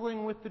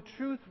struggling with the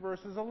truth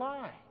versus a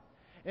lie.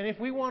 And if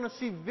we want to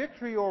see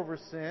victory over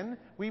sin,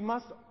 we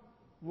must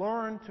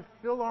learn to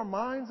fill our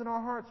minds and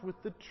our hearts with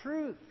the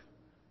truth.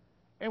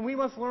 And we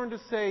must learn to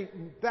say,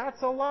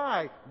 that's a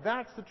lie.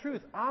 That's the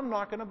truth. I'm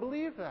not going to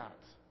believe that.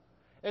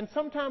 And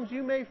sometimes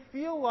you may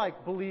feel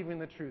like believing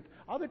the truth.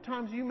 Other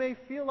times you may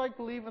feel like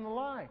believing the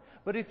lie.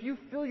 But if you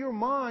fill your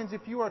minds,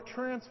 if you are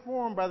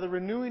transformed by the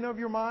renewing of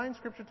your mind,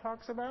 Scripture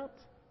talks about,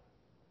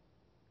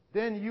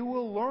 then you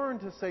will learn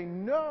to say,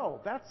 no,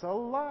 that's a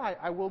lie.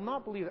 I will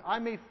not believe it. I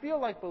may feel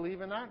like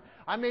believing that.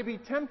 I may be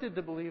tempted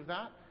to believe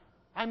that.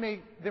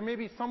 There may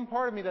be some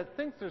part of me that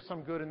thinks there's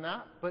some good in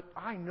that, but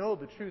I know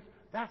the truth.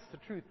 That's the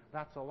truth.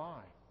 That's a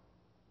lie.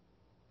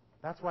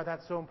 That's why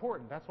that's so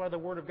important. That's why the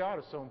Word of God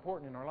is so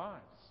important in our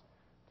lives.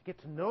 To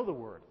get to know the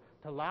Word,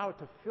 to allow it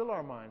to fill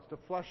our minds, to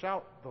flush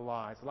out the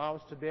lies, allow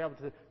us to be able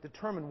to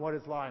determine what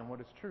is lie and what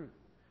is truth.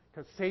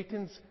 Because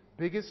Satan's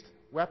biggest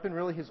weapon,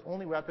 really his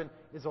only weapon,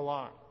 is a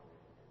lie.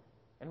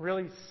 And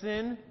really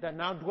sin that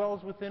now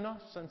dwells within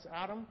us since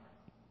Adam,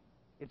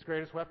 its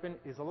greatest weapon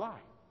is a lie.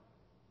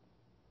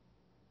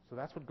 So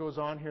that's what goes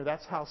on here.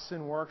 That's how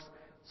sin works.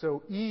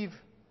 So Eve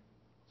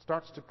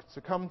starts to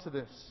succumb to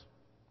this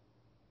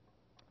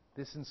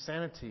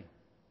insanity.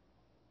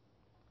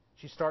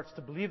 She starts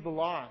to believe the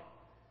lie.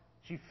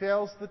 She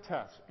fails the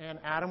test, and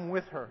Adam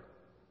with her,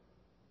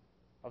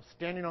 of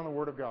standing on the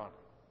Word of God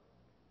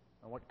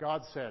and what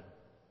God said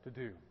to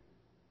do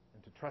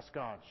and to trust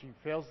God. She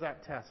fails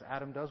that test.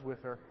 Adam does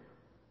with her.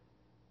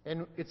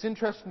 And it's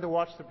interesting to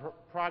watch the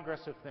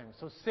progress of things.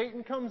 So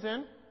Satan comes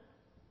in.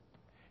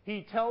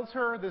 He tells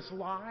her this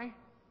lie.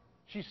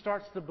 She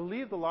starts to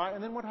believe the lie.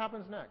 And then what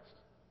happens next?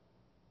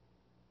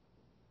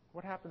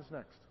 What happens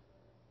next?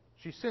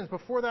 She sins.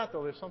 Before that,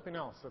 though, there's something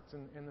else that's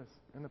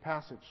in the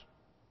passage.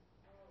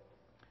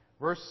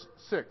 Verse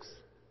 6.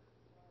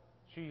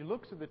 She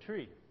looks at the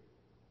tree.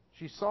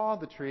 She saw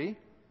the tree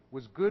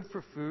was good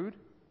for food,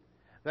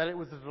 that it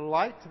was a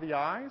delight to the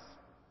eyes,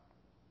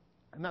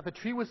 and that the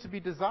tree was to be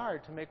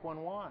desired to make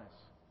one wise.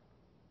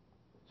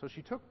 So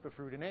she took the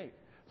fruit and ate.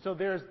 So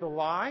there's the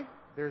lie,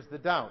 there's the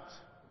doubt.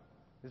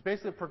 There's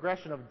basically a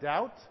progression of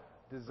doubt,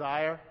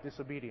 desire,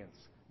 disobedience.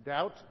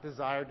 Doubt,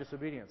 desire,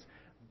 disobedience.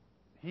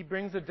 He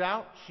brings a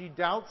doubt. She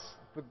doubts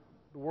the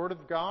Word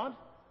of God.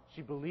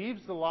 She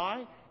believes the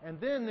lie. And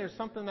then there's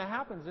something that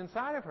happens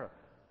inside of her.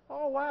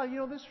 Oh,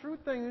 wow, this fruit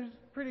thing is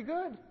pretty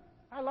good.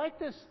 I like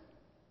this.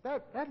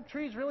 That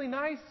tree's really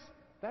nice.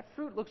 That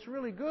fruit looks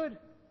really good.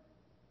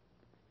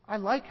 I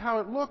like how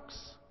it looks.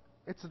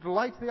 It's a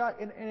delight to the eye.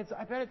 And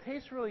I bet it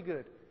tastes really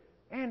good.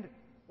 And,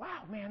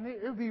 wow, man,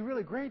 it would be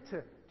really great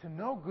to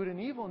know good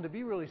and evil and to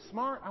be really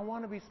smart. I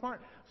want to be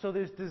smart. So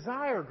there's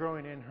desire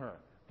growing in her.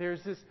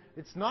 There's this,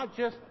 it's not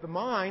just the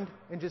mind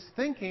and just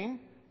thinking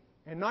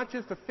and not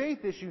just a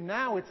faith issue.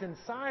 Now it's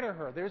inside of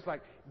her. There's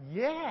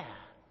yeah,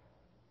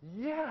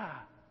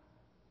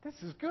 this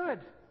is good.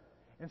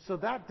 And so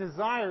that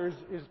desire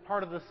is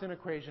part of the sin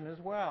equation as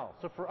well.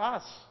 So for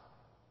us,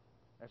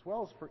 as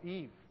well as for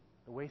Eve,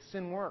 the way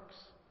sin works,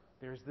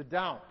 there's the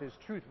doubt, there's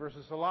truth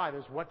versus a lie,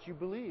 there's what you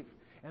believe.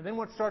 And then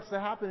what starts to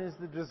happen is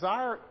the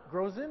desire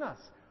grows in us.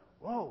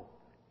 Whoa,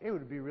 it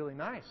would be really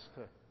nice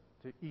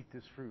to eat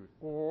this fruit.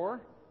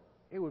 Or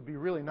it would be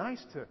really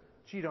nice to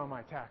cheat on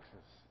my taxes.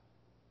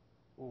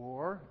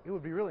 Or it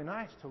would be really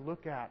nice to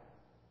look at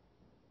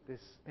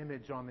this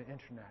image on the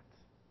internet.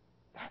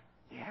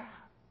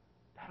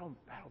 That'll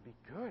be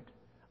good.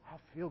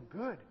 I'll feel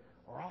good.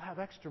 Or I'll have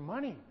extra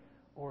money.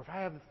 Or if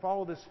I have to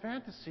follow this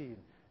fantasy,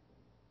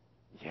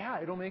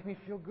 it'll make me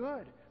feel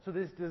good. So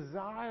there's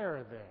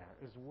desire there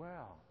as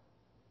well.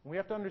 And we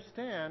have to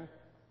understand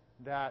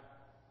that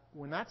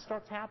when that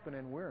starts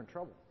happening, we're in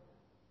trouble.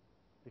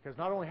 Because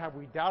not only have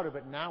we doubted,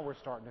 but now we're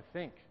starting to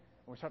think.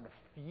 And we're starting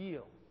to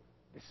feel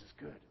this is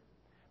good.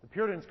 The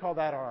Puritans call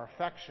that our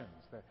affections.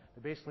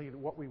 Basically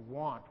what we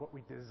want, what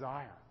we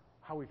desire,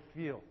 how we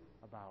feel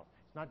about.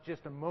 It's not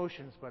just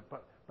emotions, but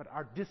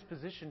our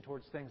disposition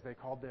towards things they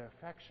called their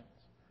affections.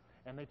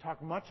 And they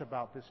talk much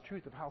about this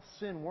truth of how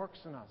sin works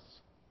in us.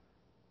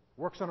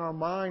 Works on our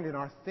mind and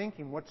our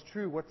thinking, what's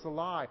true, what's a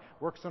lie.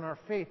 Works on our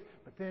faith,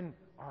 but then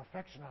our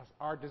affections,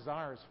 our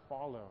desires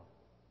follow.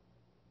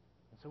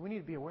 And so we need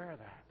to be aware of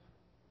that.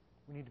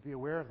 We need to be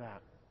aware of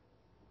that.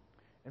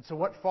 And so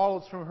what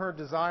follows from her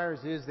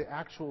desires is the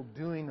actual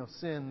doing of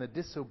sin, the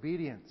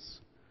disobedience.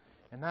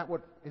 And that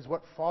is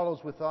what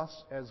follows with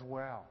us as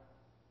well.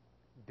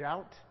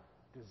 Doubt,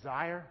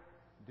 desire,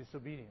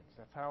 disobedience.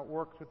 That's how it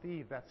worked with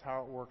Eve. That's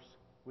how it works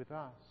with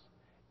us.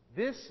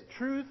 This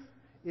truth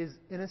is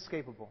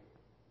inescapable.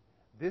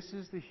 This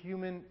is the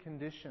human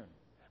condition.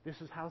 This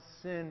is how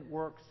sin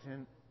works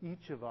in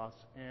each of us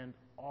and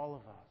all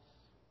of us.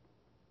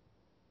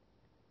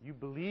 You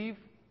believe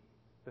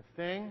the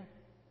thing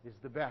is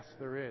the best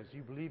there is.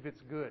 You believe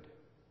it's good.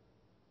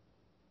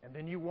 And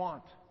then you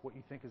want what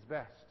you think is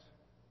best.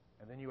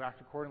 And then you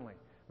act accordingly.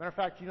 Matter of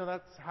fact,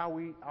 that's how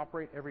we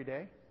operate every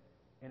day.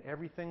 And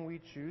everything we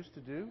choose to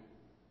do,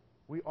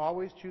 we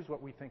always choose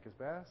what we think is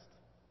best.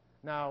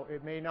 Now,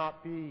 it may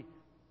not be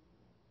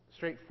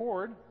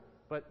straightforward,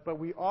 but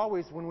we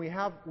always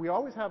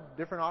have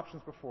different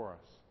options before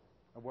us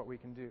of what we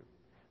can do.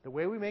 The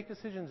way we make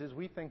decisions is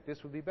we think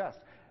this would be best.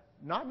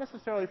 Not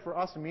necessarily for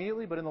us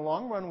immediately, but in the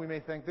long run we may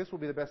think this will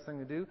be the best thing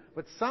to do,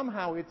 but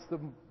somehow it's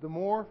the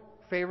more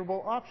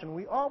favorable option.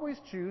 We always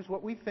choose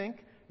what we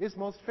think is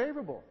most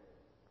favorable.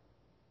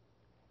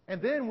 And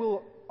then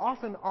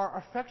often our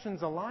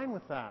affections align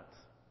with that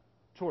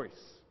choice.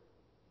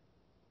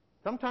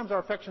 Sometimes our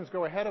affections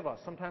go ahead of us.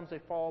 Sometimes they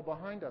fall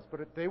behind us.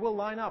 But they will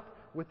line up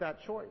with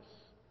that choice.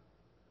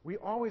 We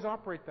always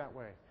operate that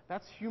way.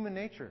 That's human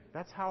nature.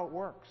 That's how it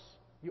works.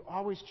 You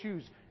always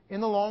choose,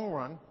 in the long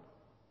run,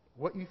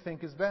 what you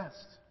think is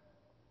best.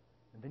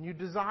 And then you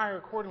desire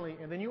accordingly,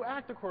 and then you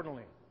act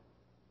accordingly.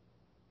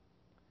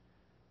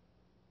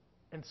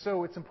 And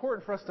so it's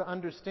important for us to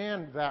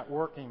understand that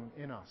working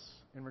in us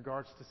in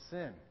regards to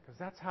sin, because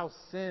that's how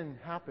sin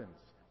happens.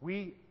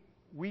 We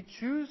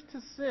choose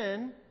to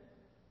sin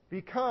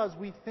because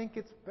we think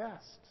it's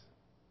best.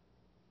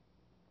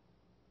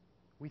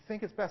 We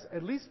think it's best,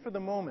 at least for the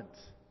moment.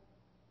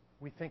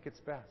 We think it's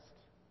best.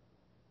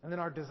 And then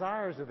our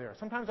desires are there.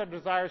 Sometimes our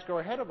desires go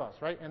ahead of us,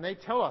 right? And they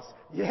tell us,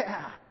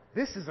 yeah,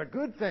 this is a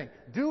good thing.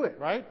 Do it,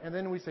 right? And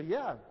then we say,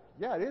 yeah,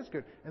 it is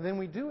good. And then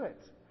we do it.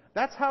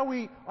 That's how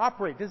we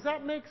operate. Does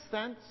that make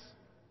sense?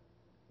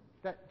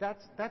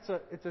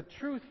 It's a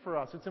truth for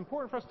us. It's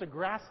important for us to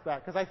grasp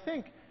that, because I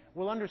think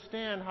we'll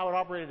understand how it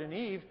operated in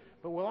Eve,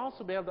 but we'll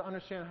also be able to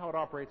understand how it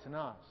operates in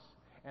us.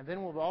 And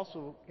then we'll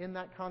also, in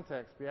that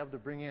context, be able to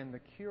bring in the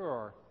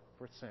cure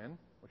for sin,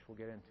 which we'll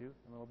get into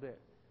in a little bit,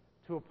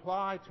 to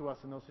apply to us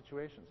in those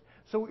situations.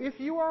 So if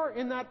you are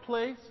in that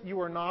place,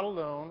 you are not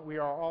alone. We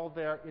are all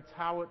there. It's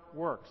how it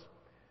works.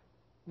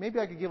 Maybe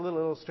I could give a little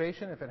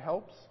illustration if it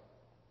helps.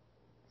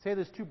 Say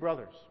there's two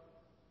brothers.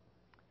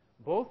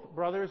 Both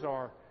brothers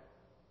are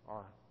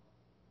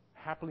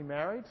happily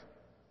married.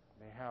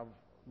 They have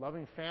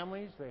loving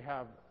families. They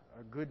have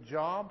a good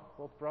job,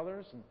 both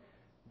brothers, and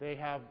they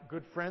have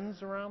good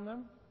friends around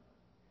them.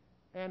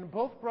 And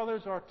both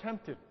brothers are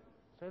tempted.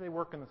 Say they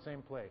work in the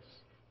same place.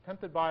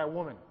 Tempted by a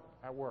woman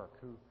at work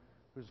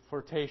who's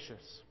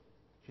flirtatious.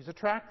 She's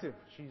attractive.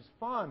 She's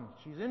fun.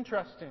 She's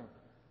interesting.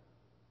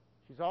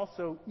 She's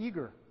also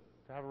eager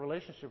to have a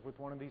relationship with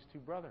one of these two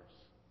brothers.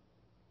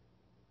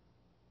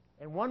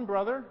 And one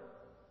brother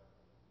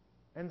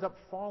ends up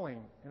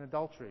falling in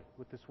adultery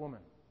with this woman.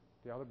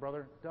 The other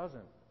brother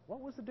doesn't. What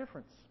was the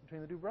difference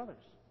between the two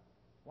brothers?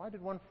 Why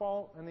did one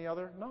fall and the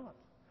other not?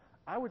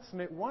 I would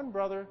submit one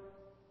brother,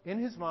 in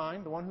his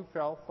mind, the one who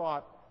fell,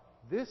 thought,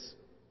 this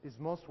is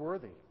most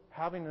worthy,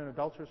 having an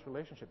adulterous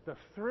relationship. The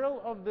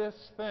thrill of this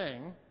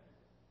thing,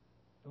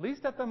 at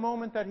least at the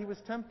moment that he was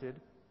tempted,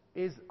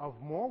 is of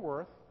more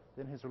worth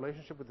than his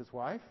relationship with his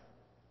wife,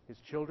 his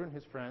children,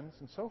 his friends,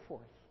 and so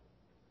forth.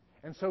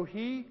 And so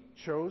he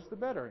chose the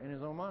better in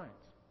his own mind,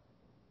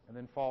 and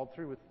then followed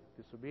through with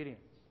disobedience.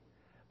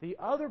 The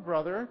other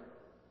brother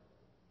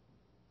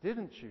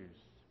didn't choose,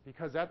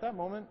 because at that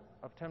moment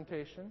of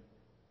temptation,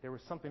 there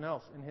was something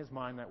else in his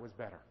mind that was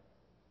better.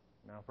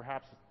 Now,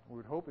 perhaps we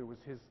would hope it was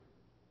his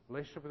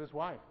relationship with his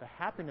wife, the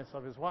happiness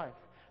of his wife,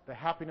 the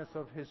happiness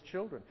of his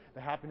children,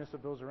 the happiness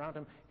of those around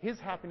him, his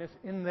happiness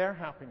in their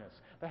happiness,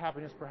 the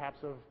happiness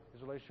perhaps of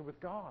his relationship with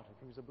God, if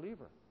he was a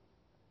believer.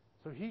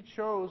 So he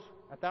chose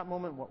at that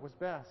moment what was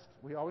best.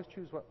 We always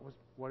choose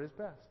what is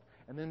best.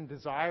 And then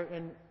desire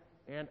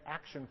and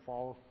action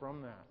follow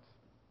from that.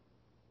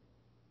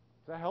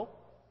 Does that help?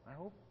 I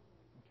hope?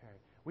 Okay.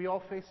 We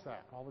all face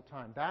that all the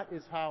time. That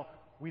is how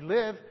we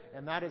live,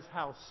 and that is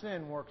how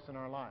sin works in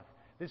our life.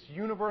 This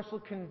universal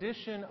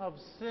condition of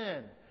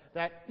sin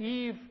that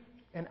Eve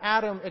and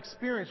Adam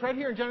experienced right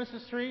here in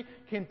Genesis 3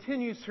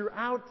 continues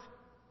throughout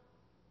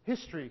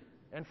history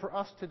and for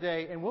us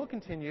today, and will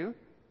continue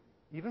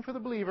even for the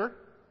believer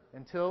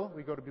until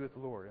we go to be with the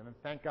Lord. And then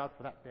thank God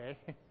for that day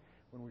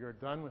when we are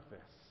done with this.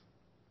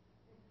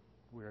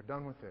 We are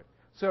done with it.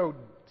 So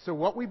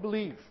what we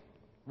believe,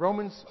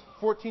 Romans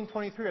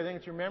 14:23, I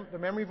think it's the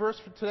memory verse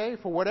for today.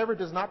 For whatever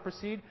does not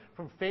proceed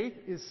from faith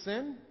is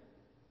sin.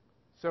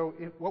 So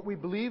what we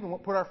believe and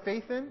what put our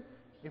faith in,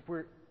 if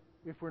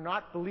we're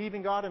not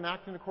believing God and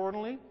acting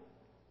accordingly,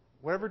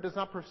 whatever does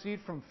not proceed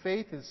from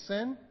faith is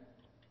sin.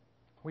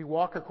 We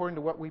walk according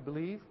to what we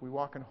believe. We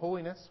walk in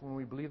holiness when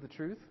we believe the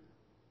truth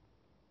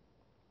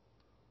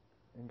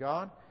in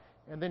God.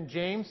 And then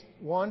James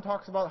 1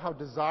 talks about how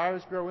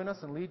desires grow in us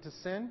and lead to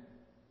sin.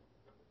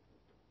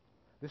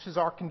 This is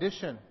our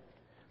condition.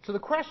 So the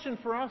question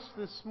for us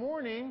this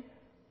morning,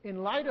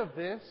 in light of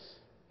this,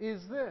 is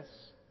this: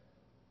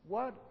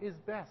 what is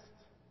best?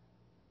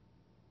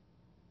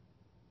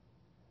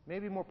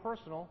 Maybe more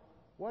personal,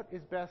 what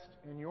is best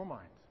in your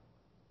mind?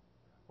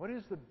 What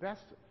is the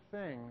best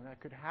thing that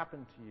could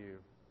happen to you?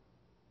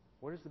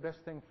 What is the best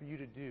thing for you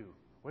to do?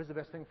 What is the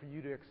best thing for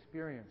you to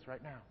experience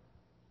right now?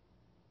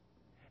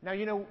 Now,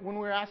 when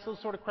we're asked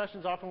those sort of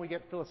questions, often we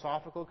get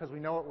philosophical because we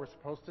know what we're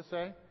supposed to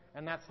say,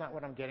 and that's not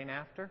what I'm getting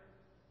after.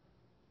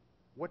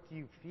 What do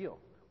you feel?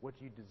 What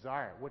do you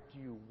desire? What do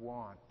you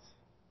want?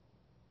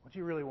 What do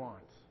you really want?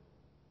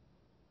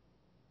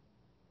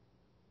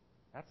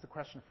 That's the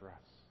question for us.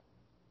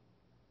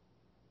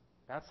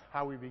 That's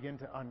how we begin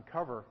to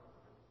uncover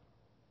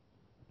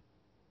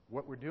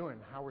what we're doing,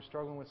 how we're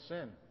struggling with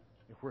sin,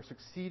 if we're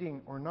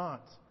succeeding or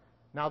not.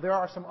 Now, there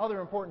are some other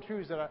important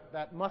truths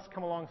that must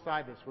come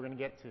alongside this we're going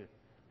to get to.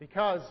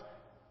 Because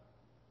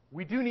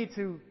we do need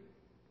to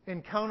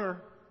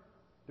encounter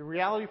the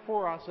reality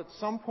for us at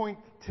some point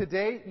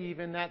today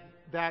even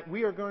that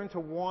we are going to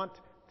want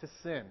to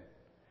sin.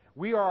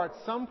 We are at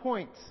some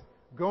point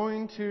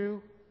going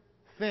to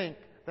think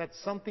that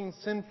something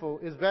sinful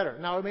is better.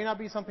 Now, it may not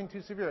be something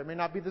too severe. It may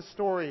not be the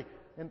story,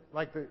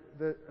 like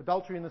the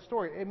adultery in the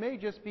story. It may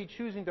just be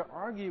choosing to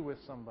argue with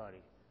somebody.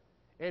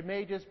 It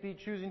may just be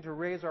choosing to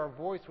raise our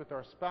voice with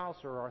our spouse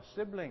or our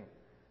sibling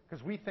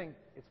because we think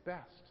it's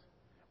best.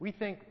 We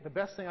think the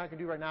best thing I can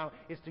do right now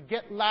is to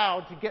get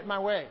loud to get my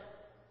way.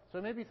 So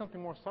it may be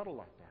something more subtle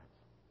like that.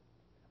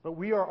 But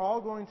we are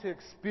all going to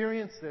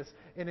experience this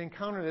and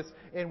encounter this,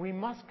 and we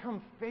must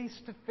come face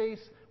to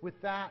face with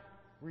that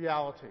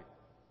reality.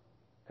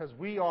 Because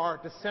we are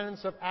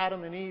descendants of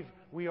Adam and Eve.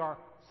 We are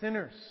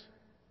sinners.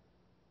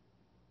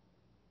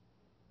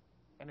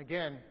 And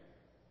again,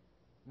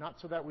 not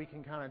so that we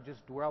can kind of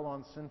just dwell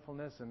on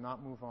sinfulness and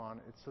not move on.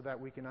 It's so that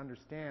we can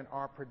understand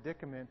our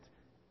predicament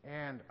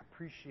and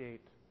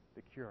appreciate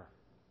the cure.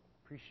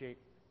 Appreciate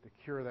the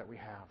cure that we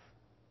have.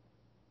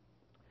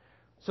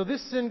 So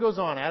this sin goes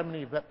on, Adam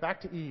and Eve.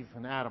 Back to Eve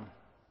and Adam.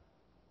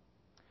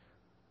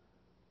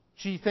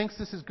 She thinks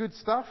this is good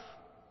stuff.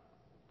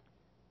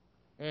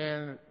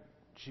 And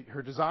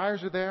her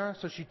desires are there.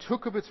 So she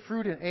took of its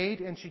fruit and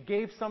ate, and she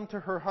gave some to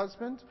her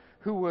husband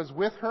who was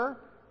with her.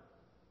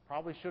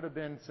 Probably should have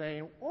been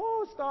saying,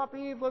 "Oh, stop,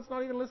 Eve, let's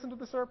not even listen to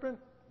the serpent."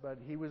 But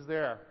he was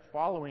there,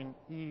 following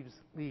Eve's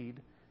lead.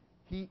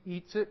 He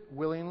eats it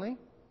willingly.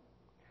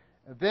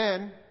 And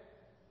then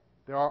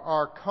there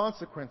are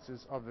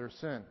consequences of their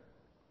sin.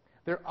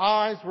 Their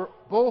eyes were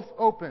both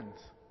opened.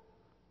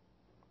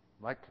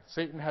 Like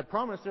Satan had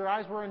promised, their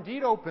eyes were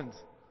indeed opened.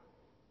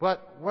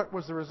 But what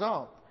was the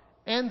result?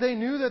 And they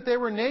knew that they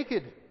were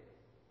naked.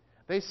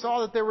 They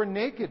saw that they were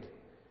naked.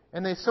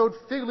 And they sewed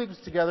fig leaves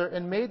together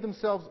and made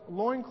themselves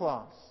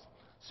loincloths.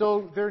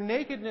 So their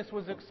nakedness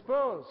was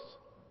exposed.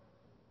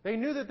 They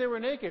knew that they were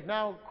naked.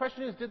 Now, the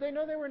question is, did they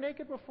know they were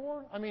naked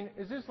before? I mean,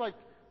 is this like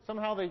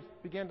somehow they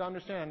began to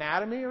understand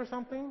anatomy or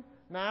something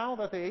now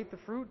that they ate the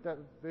fruit, that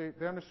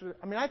they understood?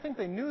 I mean, I think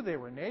they knew they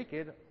were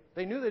naked.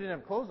 They knew they didn't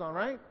have clothes on,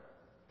 right?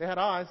 They had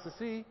eyes to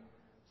see.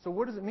 So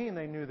what does it mean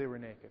they knew they were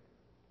naked?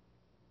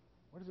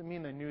 What does it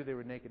mean they knew they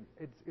were naked?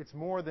 It's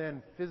more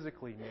than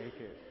physically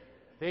naked.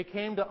 They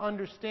came to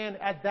understand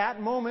at that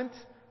moment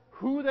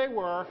who they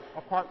were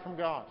apart from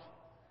God.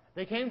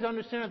 They came to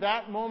understand at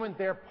that moment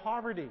their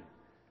poverty,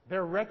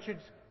 their wretched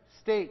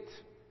state,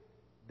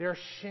 their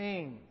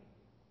shame.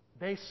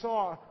 They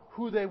saw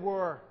who they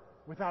were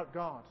without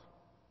God.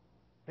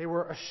 They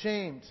were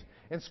ashamed.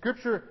 And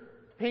Scripture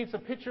paints a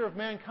picture of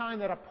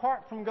mankind that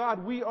apart from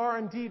God, we are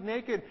indeed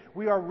naked.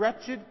 We are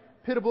wretched,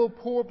 pitiable,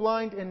 poor,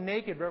 blind, and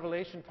naked,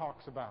 Revelation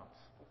talks about.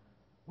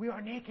 We are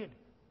naked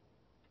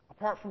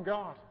apart from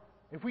God.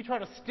 If we try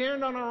to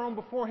stand on our own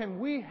before Him,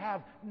 we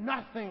have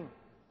nothing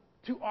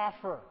to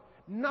offer,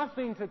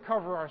 nothing to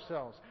cover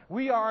ourselves.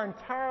 We are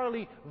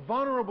entirely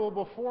vulnerable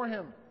before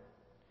Him.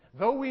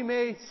 Though we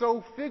may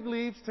sew fig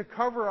leaves to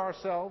cover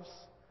ourselves,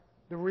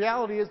 the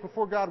reality is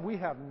before God we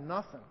have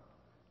nothing.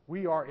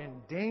 We are in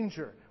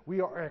danger.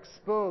 We are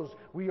exposed.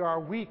 We are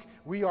weak.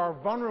 We are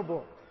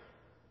vulnerable.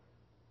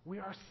 We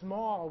are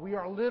small. We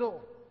are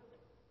little.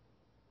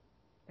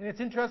 And it's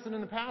interesting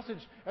in the passage,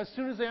 as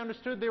soon as they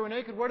understood they were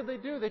naked, what did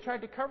they do? They tried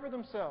to cover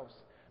themselves.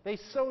 They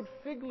sewed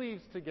fig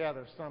leaves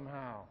together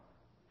somehow.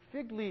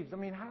 Fig leaves, I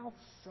mean, how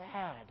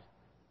sad,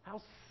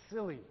 how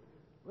silly.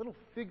 Little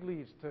fig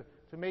leaves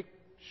to make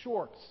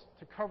shorts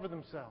to cover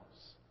themselves.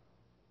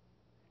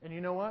 And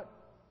you know what?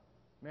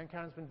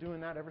 Mankind's been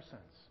doing that ever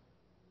since.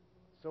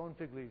 Sewing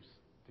fig leaves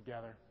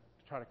together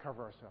to try to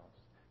cover ourselves.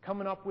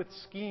 Coming up with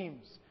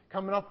schemes,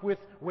 coming up with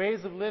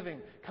ways of living,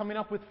 coming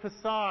up with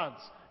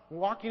facades,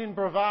 walking in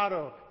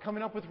bravado,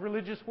 coming up with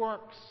religious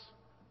works,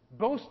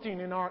 boasting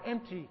in our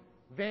empty,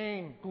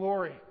 vain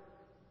glory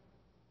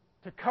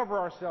to cover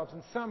ourselves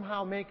and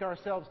somehow make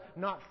ourselves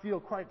not feel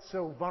quite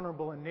so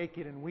vulnerable and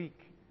naked and weak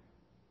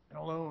and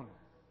alone.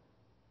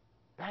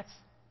 That's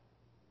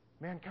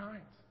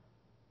mankind.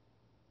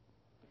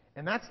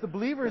 And that's the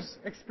believer's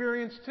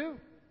experience too.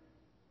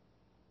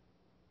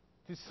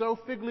 To sew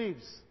fig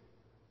leaves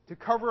to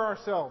cover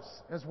ourselves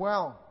as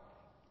well,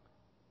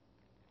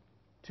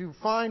 to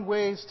find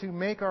ways to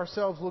make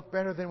ourselves look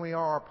better than we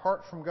are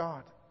apart from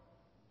God.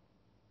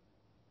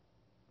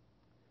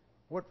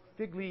 What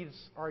fig leaves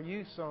are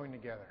you sewing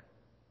together?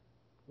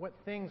 What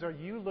things are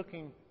you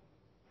looking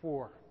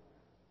for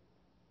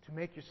to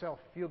make yourself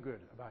feel good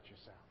about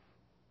yourself?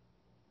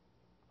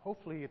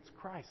 Hopefully it's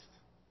Christ.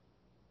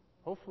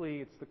 Hopefully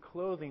it's the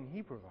clothing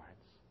He provides.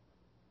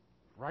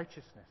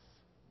 Righteousness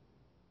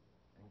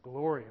and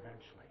glory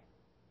eventually.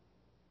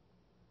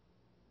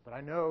 But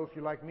I know if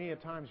you're like me,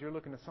 at times you're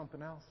looking at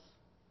something else.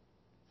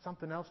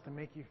 Something else to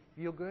make you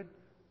feel good,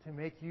 to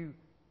make you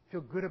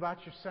feel good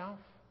about yourself.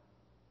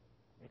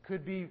 It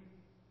could be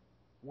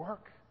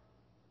work.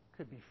 It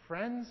could be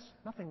friends.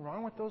 Nothing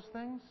wrong with those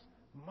things.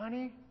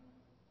 Money.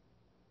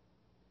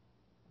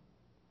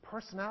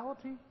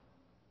 Personality.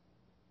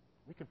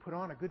 We can put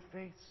on a good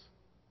face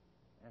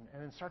and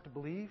then start to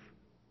believe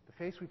the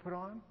face we put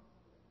on.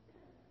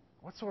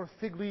 What sort of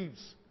fig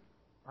leaves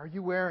are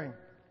you wearing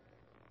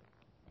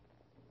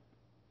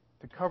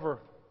to cover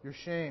your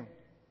shame?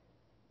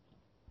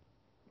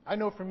 I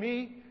know for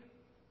me,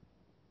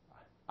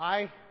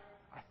 I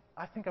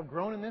think I've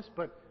grown in this,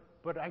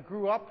 but I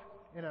grew up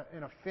in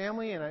a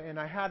family, and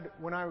I had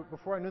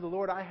before I knew the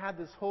Lord, I had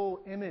this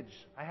whole image.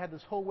 I had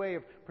this whole way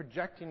of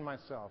projecting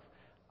myself.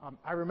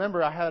 I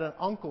remember I had an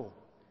uncle,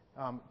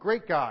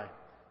 great guy,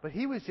 but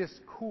he was just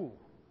cool.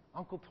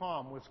 Uncle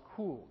Tom was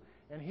cool,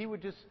 and he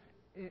would just,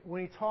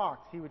 when he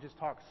talked, he would just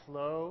talk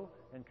slow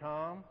and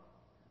calm.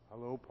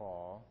 Hello,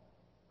 Paul.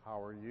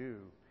 How are you?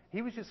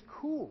 He was just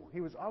cool.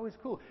 He was always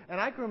cool.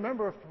 And I can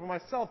remember for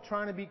myself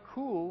trying to be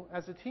cool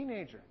as a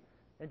teenager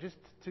and just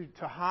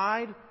to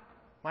hide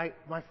my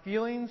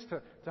feelings,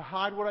 to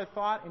hide what I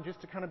thought, and just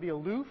to kind of be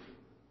aloof.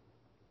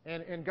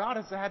 And God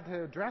has had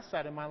to address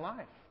that in my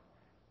life.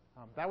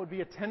 That would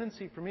be a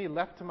tendency for me,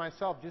 left to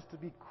myself, just to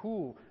be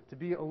cool, to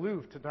be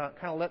aloof, to not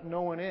kind of let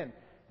no one in,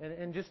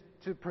 and just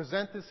to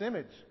present this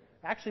image.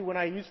 Actually, when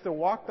I used to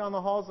walk down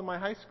the halls of my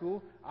high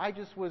school, I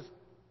just was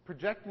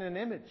projecting an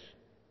image.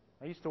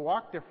 I used to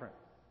walk different.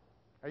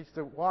 I used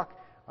to walk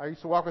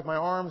with my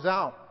arms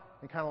out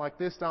and kind of like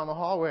this down the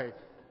hallway.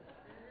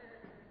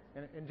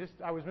 And just,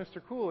 I was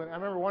Mr. Cool. And I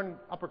remember one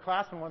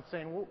upperclassman once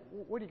saying,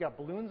 what do you got,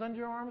 balloons under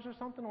your arms or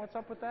something? What's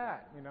up with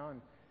that? You know,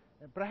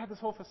 but I had this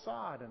whole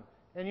facade.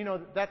 And you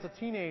know, that's a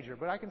teenager,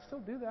 but I can still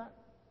do that.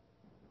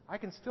 I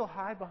can still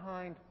hide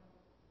behind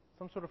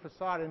some sort of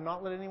facade and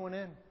not let anyone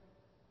in.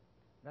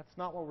 That's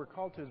not what we're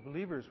called to as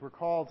believers. We're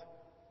called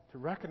to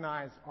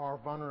recognize our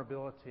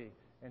vulnerability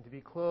and to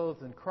be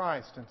clothed in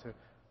Christ and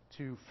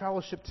to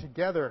fellowship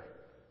together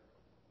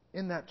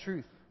in that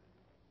truth.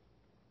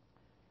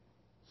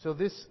 So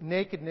this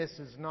nakedness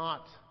is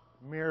not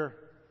mere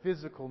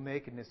physical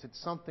nakedness. It's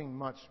something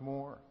much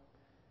more.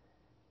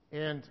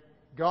 And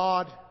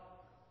God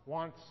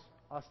wants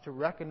us to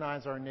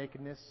recognize our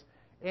nakedness.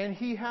 And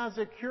He has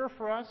a cure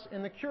for us.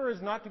 And the cure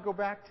is not to go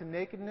back to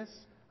nakedness.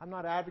 I'm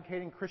not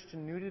advocating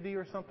Christian nudity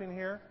or something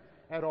here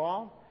at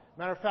all.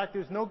 Matter of fact,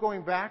 there's no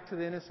going back to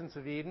the innocence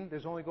of Eden.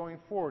 There's only going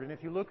forward. And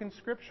if you look in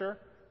Scripture,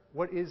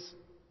 what is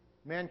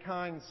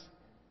mankind's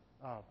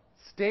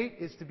state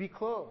is to be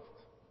clothed.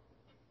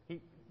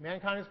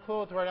 Mankind is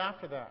clothed right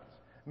after that.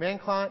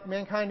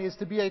 Mankind is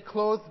to be a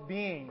clothed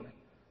being.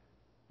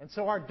 And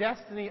so our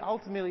destiny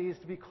ultimately is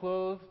to be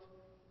clothed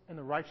in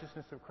the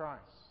righteousness of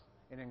Christ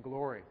and in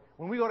glory.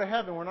 When we go to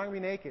heaven, we're not going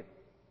to be naked.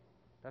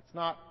 That's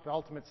not the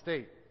ultimate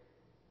state.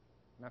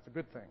 And that's a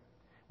good thing.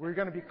 We're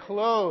going to be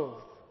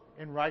clothed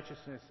in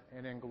righteousness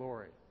and in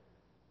glory.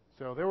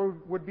 So there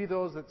would be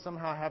those that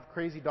somehow have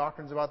crazy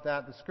doctrines about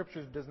that. The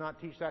Scriptures does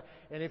not teach that.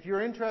 And if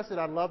you're interested,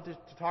 I'd love to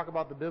talk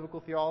about the biblical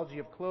theology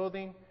of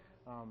clothing.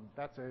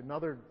 That's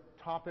another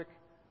topic.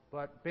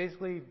 But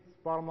basically,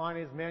 bottom line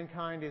is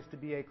mankind is to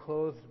be a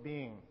clothed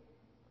being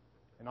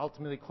and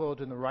ultimately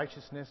clothed in the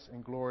righteousness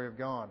and glory of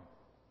God.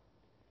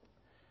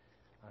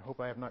 I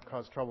hope I have not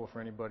caused trouble for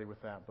anybody with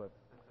that, but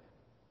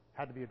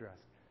had to be addressed.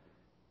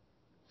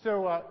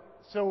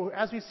 So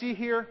as we see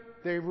here,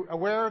 they're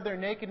aware of their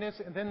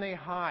nakedness, and then they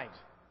hide.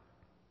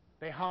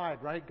 They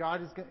hide, right?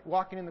 God is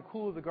walking in the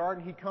cool of the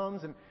garden. He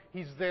comes, and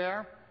He's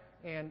there,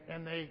 and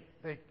they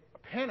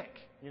panic.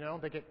 You know,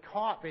 they get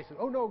caught. They say,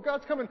 "Oh no,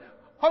 God's coming!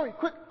 Hurry,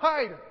 quick,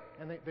 hide!"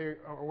 And they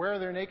are aware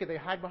they're naked. They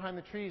hide behind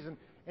the trees,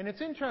 and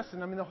it's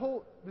interesting. I mean,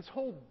 this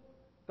whole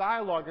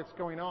dialogue that's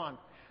going on.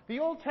 The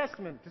Old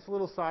Testament, just a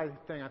little side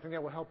thing. I think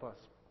that will help us.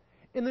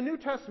 In the New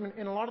Testament,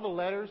 in a lot of the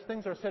letters,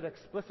 things are said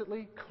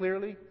explicitly,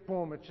 clearly.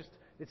 Boom!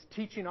 It's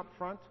teaching up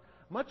front.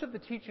 Much of the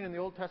teaching in the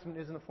Old Testament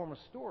is in the form of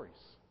stories,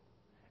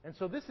 and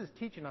so this is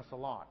teaching us a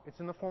lot. It's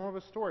in the form of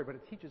a story, but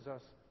it teaches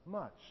us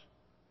much.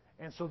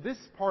 And so this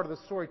part of the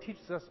story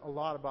teaches us a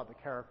lot about the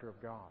character of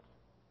God.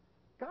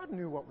 God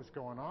knew what was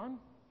going on.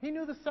 He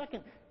knew the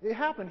second it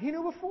happened. He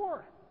knew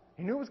before.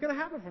 He knew it was going to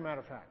happen, for a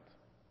matter of fact.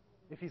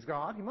 If He's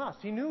God, He must.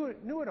 He knew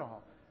it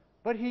all.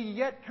 But He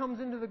yet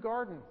comes into the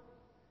garden.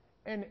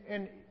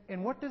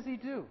 And what does He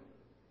do?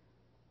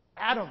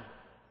 Adam,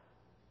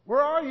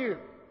 where are you?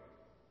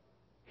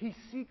 He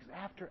seeks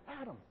after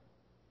Adam.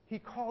 He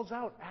calls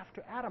out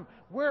after Adam,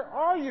 "Where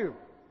are you?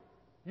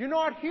 You're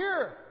not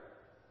here."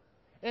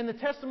 And the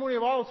testimony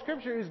of all of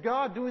Scripture is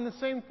God doing the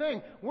same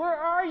thing. Where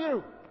are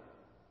you?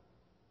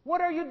 What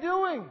are you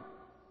doing?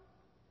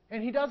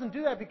 And He doesn't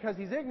do that because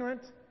He's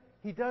ignorant.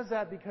 He does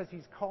that because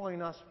He's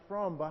calling us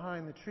from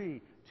behind the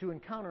tree to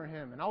encounter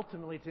Him and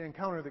ultimately to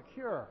encounter the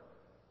cure.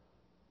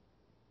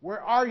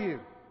 Where are you?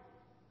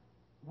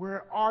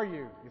 Where are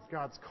you? Is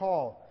God's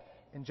call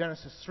in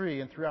Genesis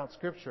 3 and throughout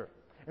Scripture.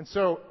 And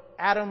so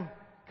Adam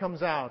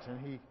comes out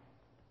and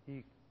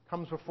he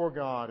comes before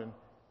God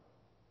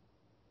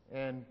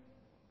and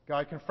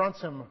God confronts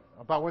him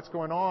about what's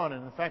going on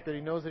and the fact that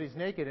he knows that he's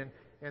naked.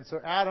 And so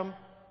Adam,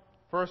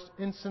 first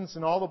instance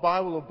in all the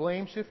Bible of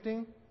blame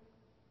shifting,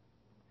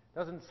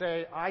 doesn't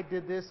say, "I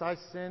did this, I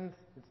sinned,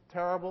 it's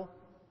terrible."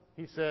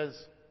 He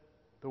says,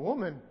 "The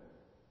woman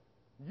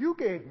you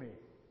gave me,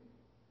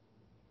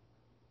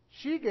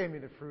 she gave me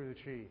the fruit of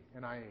the tree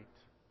and I ate."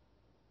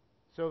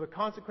 So the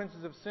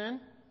consequences of sin: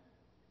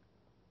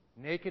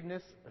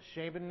 nakedness,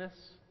 ashamedness,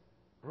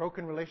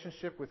 broken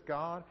relationship with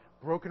God,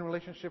 broken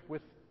relationship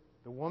with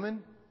the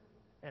woman,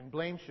 and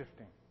blame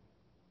shifting.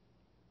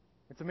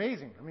 It's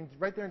amazing. I mean,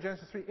 right there in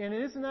Genesis 3. And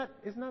isn't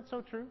that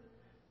so true?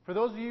 For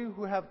those of you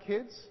who have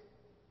kids,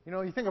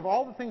 you think of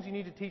all the things you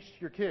need to teach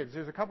your kids.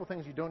 There's a couple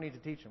things you don't need to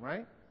teach them,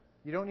 right?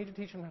 You don't need to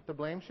teach them to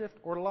blame shift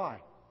or to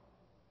lie.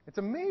 It's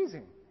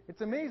amazing.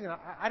 It's amazing.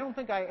 I don't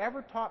think I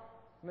ever taught,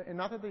 and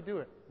not that they do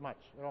it much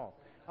at all.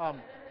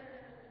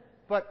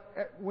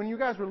 But when you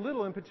guys were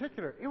little in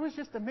particular, it was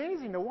just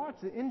amazing to watch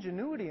the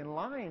ingenuity and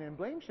lying and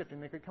blame shifting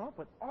they could come up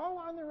with all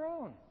on their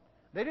own.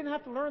 They didn't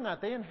have to learn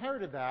that. They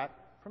inherited that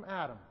from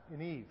Adam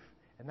and Eve.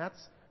 And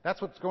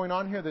that's what's going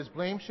on here. There's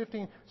blame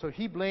shifting. So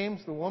he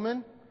blames the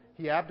woman.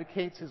 He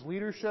abdicates his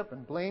leadership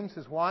and blames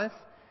his wife.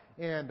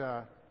 And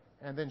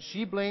then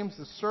she blames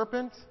the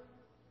serpent.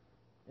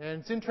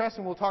 And it's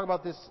interesting. We'll talk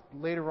about this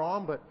later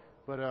on. But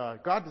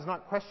God does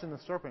not question the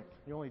serpent.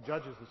 He only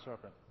judges the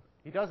serpent.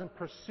 He doesn't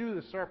pursue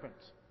the serpent.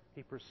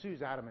 He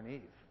pursues Adam and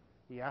Eve.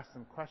 He asks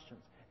them questions.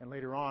 And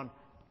later on,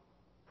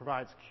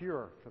 provides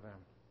cure for them.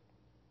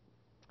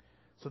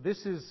 So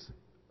this is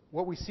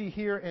what we see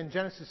here in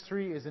Genesis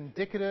 3 is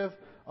indicative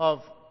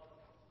of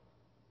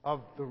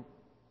the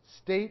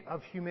state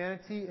of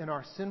humanity in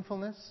our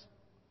sinfulness.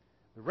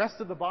 The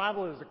rest of the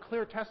Bible is a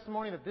clear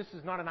testimony that this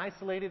is not an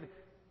isolated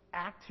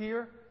act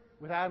here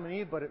with Adam and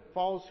Eve, but it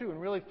follows through.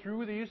 And really,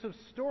 through the use of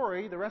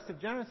story, the rest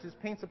of Genesis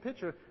paints a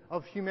picture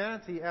of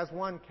humanity as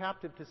one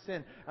captive to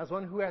sin, as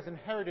one who has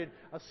inherited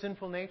a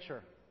sinful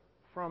nature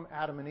from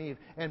Adam and Eve.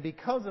 And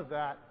because of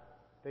that,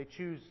 they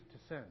choose to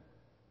sin.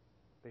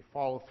 They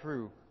follow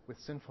through with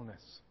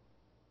sinfulness.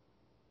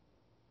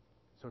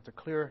 So it's a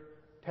clear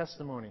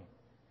testimony.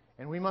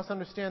 And we must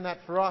understand that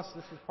for us,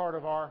 this is part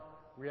of our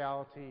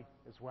reality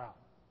as well.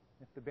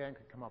 If the band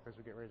could come up as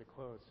we get ready to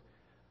close.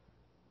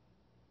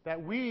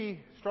 That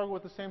we struggle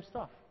with the same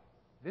stuff.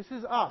 This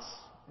is us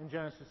in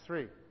Genesis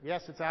 3.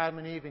 Yes, it's Adam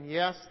and Eve, and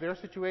yes, their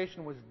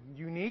situation was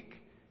unique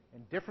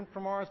and different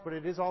from ours, but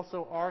it is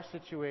also our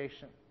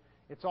situation.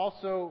 It's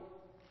also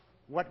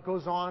what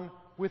goes on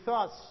with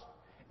us.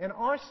 And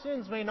our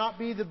sins may not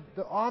be the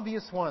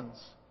obvious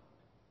ones.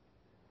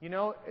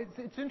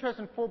 It's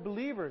interesting for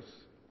believers.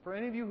 For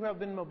any of you who have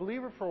been a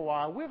believer for a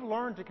while, we've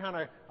learned to kind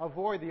of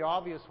avoid the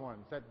obvious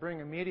ones that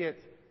bring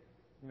immediate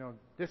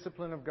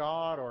discipline of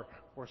God or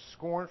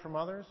scorn from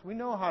others. We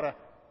know how to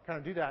kind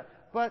of do that.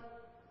 But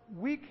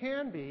we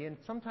can be, and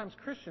sometimes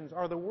Christians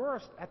are the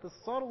worst at the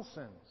subtle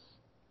sins.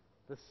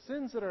 The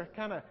sins that are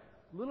kind of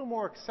a little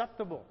more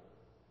acceptable,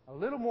 a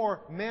little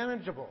more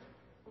manageable.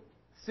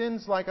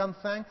 Sins like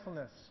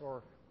unthankfulness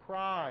or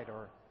pride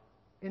or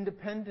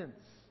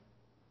independence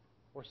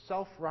or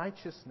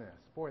self-righteousness.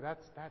 Boy, that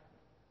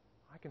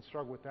I can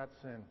struggle with that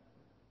sin.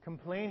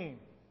 Complaining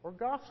or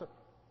gossip.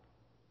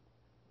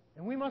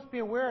 And we must be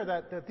aware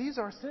that these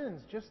are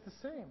sins just the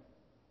same.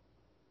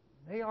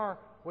 They are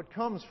what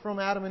comes from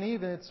Adam and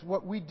Eve, and it's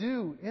what we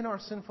do in our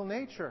sinful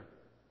nature.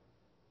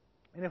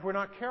 And if we're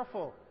not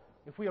careful,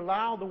 if we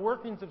allow the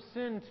workings of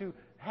sin to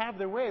have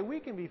their way, we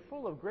can be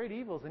full of great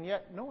evils, and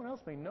yet no one else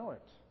may know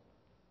it.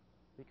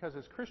 Because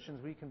as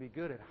Christians, we can be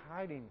good at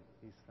hiding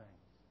these things.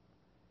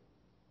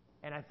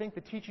 And I think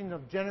the teaching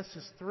of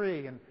Genesis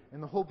 3 and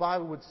the whole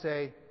Bible would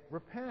say,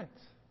 repent.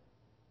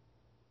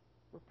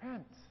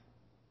 Repent.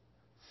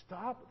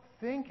 Stop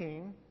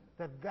thinking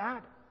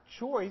that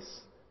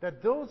choice,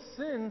 that those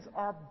sins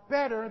are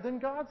better than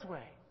God's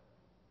way.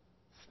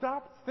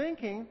 Stop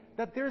thinking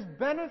that there's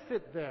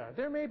benefit there.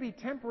 There may be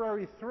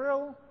temporary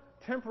thrill,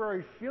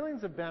 temporary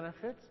feelings of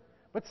benefit,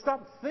 but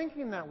stop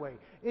thinking that way.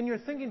 In your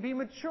thinking, be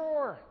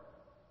mature.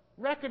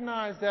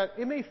 Recognize that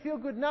it may feel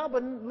good now,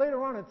 but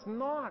later on it's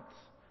not.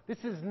 This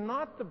is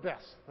not the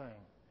best thing.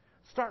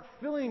 Start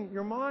filling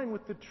your mind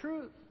with the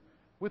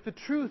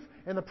truth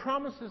and the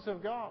promises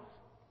of God.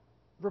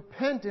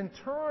 Repent and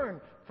turn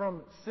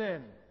from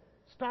sin.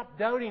 Stop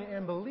doubting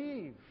and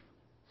believe.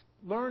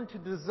 Learn to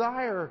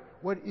desire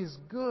what is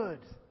good.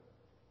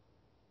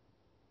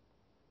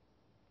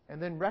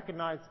 And then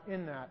recognize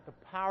in that the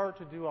power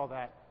to do all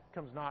that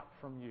comes not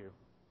from you.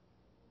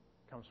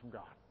 It comes from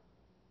God.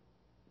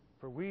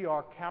 For we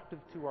are captive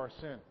to our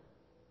sin,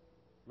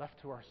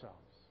 left to ourselves.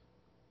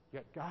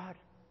 Yet God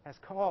has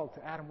called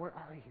to Adam, where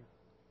are you?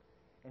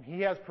 And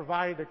He has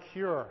provided a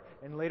cure.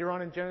 And later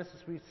on in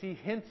Genesis, we see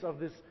hints of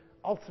this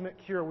ultimate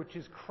cure, which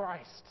is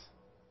Christ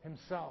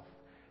Himself.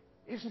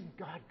 Isn't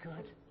God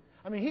good?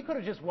 I mean, He could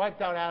have just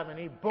wiped out Adam and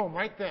Eve, boom,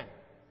 right then.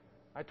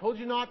 I told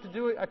you not to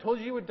do it. I told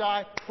you would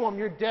die. Boom,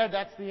 you're dead.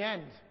 That's the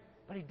end.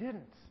 But He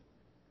didn't.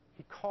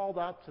 He called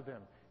out to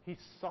them. He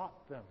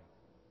sought them.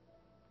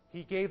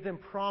 He gave them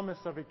promise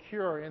of a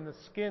cure in the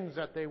skins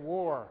that they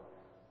wore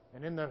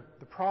and in the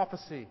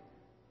prophecy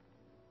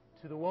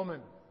to the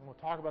woman. And we'll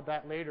talk about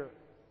that later.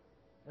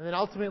 And then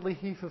ultimately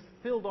He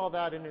fulfilled all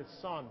that in His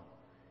Son.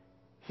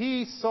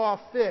 He saw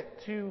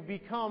fit to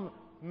become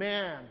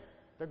man,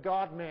 the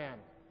God-man,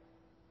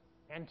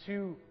 and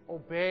to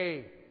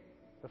obey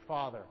the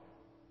Father,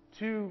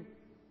 to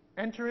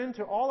enter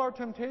into all our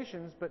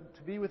temptations, but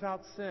to be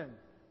without sin,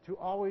 to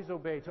always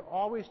obey, to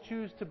always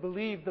choose to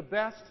believe the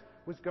best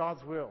was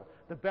God's will,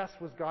 the best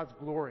was God's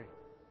glory,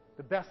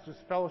 the best was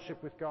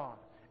fellowship with God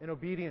and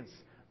obedience,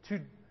 to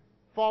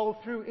follow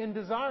through in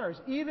desires,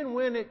 even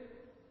when it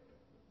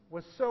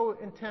was so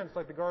intense,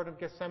 like the Garden of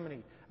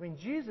Gethsemane. I mean,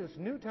 Jesus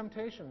knew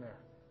temptation there.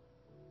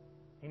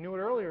 He knew it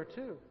earlier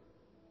too.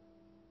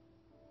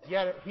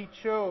 Yet He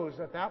chose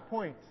at that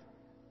point,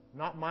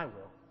 not my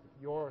will, but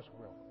yours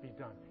will be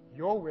done.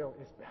 Your will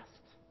is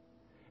best.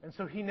 And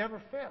so He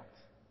never failed.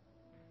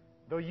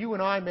 Though you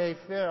and I may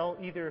fail,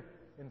 either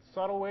in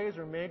subtle ways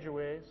or major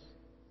ways,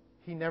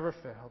 He never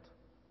failed.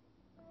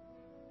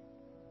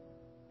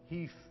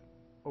 He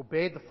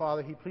obeyed the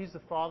Father. He pleased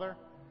the Father.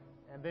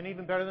 And then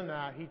even better than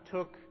that, He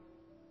took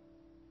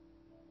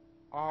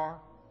our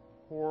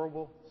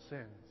horrible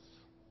sins,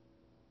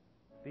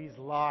 these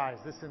lies,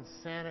 this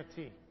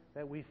insanity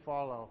that we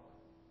follow.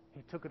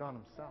 He took it on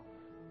Himself.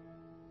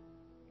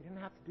 He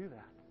didn't have to do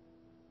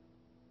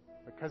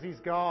that. Because He's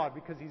God,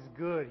 because He's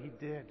good, He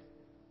did.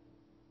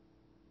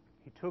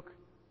 He took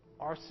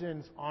our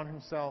sins on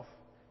Himself.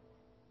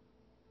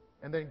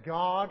 And then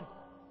God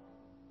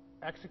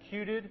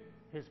executed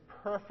His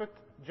perfect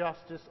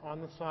justice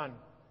on the Son,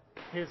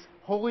 His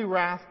holy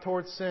wrath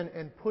towards sin,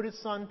 and put His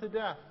Son to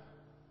death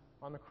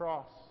on the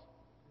cross.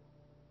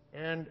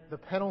 And the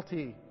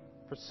penalty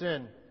for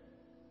sin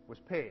was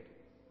paid.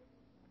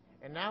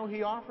 And now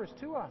He offers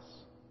to us,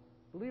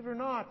 believe it or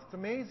not, it's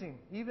amazing,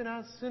 even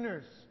as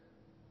sinners,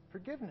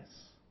 forgiveness.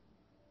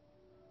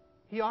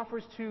 He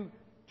offers to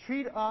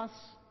treat us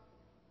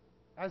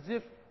as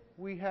if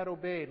we had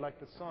obeyed, like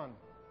the Son.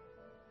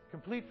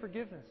 Complete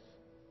forgiveness.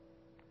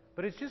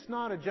 But it's just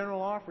not a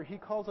general offer. He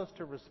calls us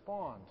to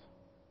respond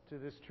to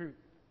this truth.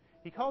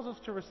 He calls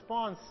us to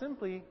respond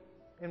simply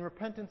in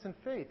repentance and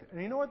faith.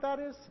 And you know what that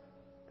is?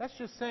 That's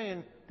just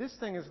saying, this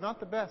thing is not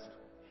the best.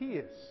 He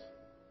is.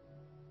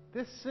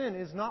 This sin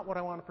is not what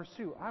I want to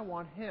pursue. I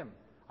want Him.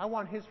 I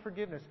want His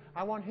forgiveness.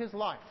 I want His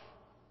life.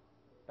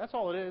 That's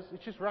all it is.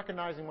 It's just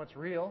recognizing what's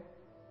real.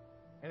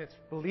 And it's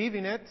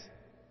believing it.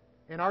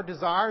 And our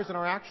desires and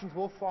our actions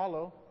will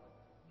follow.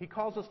 He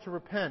calls us to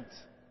repent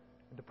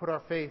and to put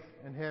our faith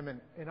in Him.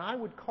 And I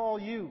would call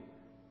you,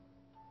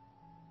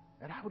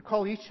 and I would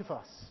call each of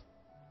us,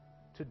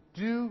 to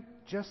do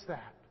just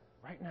that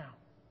right now.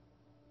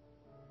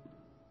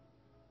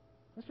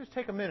 Let's just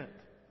take a minute.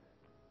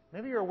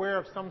 Maybe you're aware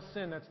of some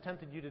sin that's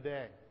tempted you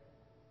today.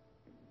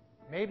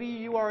 Maybe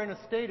you are in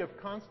a state of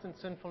constant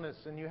sinfulness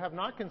and you have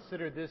not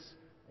considered this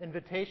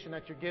invitation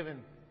that you're given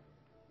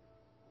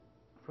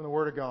from the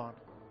Word of God.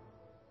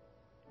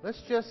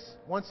 Let's just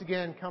once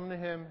again come to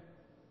Him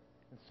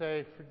and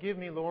say, forgive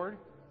me, Lord,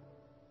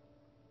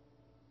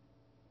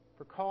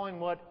 for calling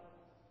what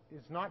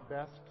is not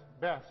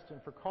best,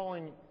 and for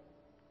calling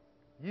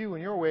You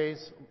and Your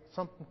ways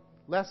something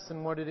less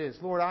than what it is.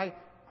 Lord,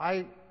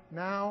 I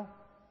now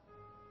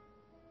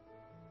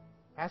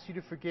ask You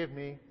to forgive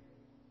me.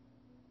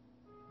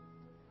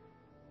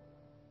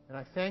 And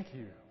I thank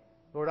You.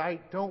 Lord, I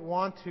don't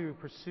want to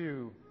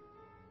pursue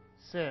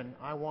sin.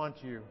 I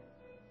want You.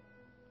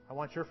 I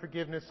want Your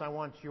forgiveness. I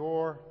want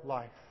Your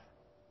life.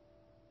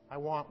 I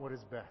want what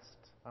is best.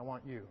 I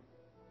want You.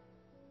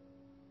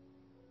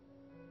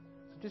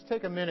 So just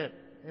take a minute,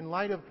 in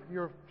light of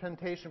your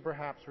temptation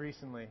perhaps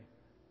recently,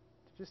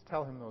 to just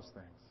tell Him those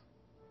things.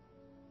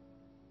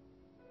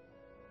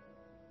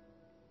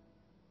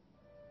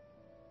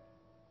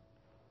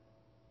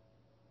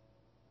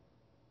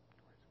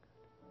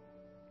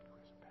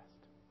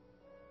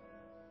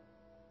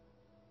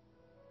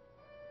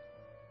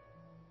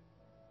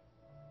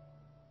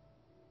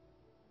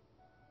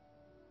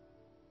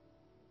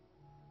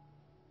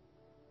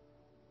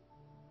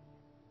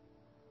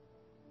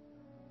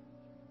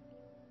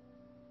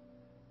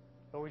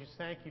 Lord, we just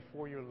thank You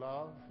for Your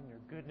love and Your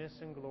goodness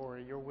and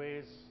glory. Your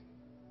ways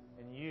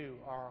and You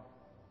are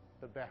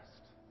the best.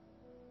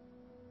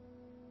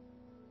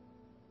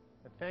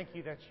 And thank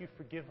You that You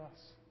forgive us.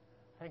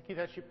 Thank You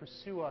that You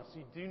pursue us.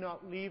 You do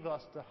not leave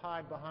us to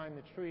hide behind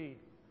the tree.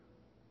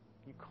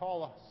 You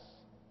call us.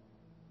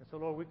 And so,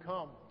 Lord, we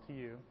come to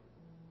You.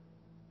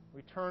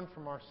 We turn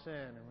from our sin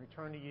and we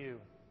turn to you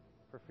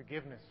for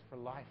forgiveness, for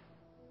life,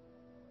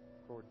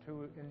 for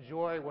to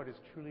enjoy what is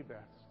truly best.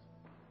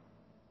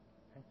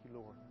 Thank you,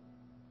 Lord.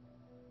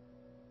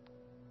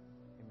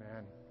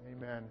 Amen.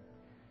 Amen.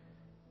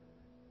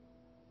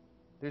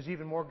 There's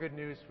even more good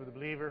news for the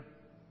believer.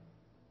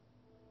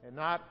 And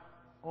not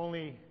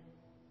only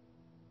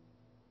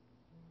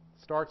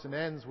starts and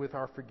ends with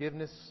our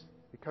forgiveness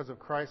because of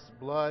Christ's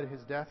blood,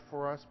 His death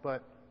for us,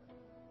 but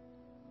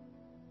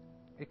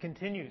it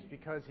continues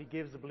because He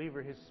gives the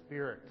believer His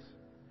Spirit.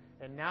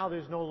 And now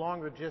there's no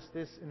longer just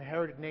this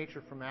inherited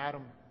nature from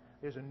Adam.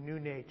 There's a new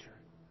nature.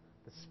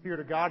 The Spirit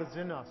of God is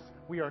in us.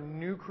 We are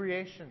new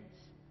creations.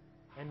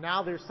 And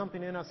now there's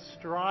something in us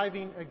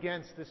striving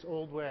against this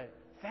old way.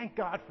 Thank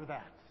God for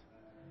that.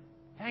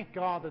 Thank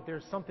God that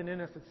there's something in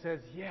us that says,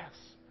 yes,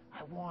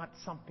 I want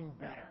something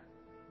better.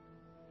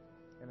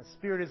 And the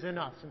Spirit is in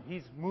us, and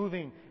He's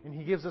moving, and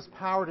He gives us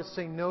power to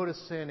say no to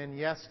sin and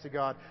yes to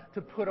God,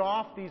 to put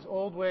off these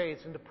old ways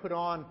and to put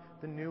on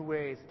the new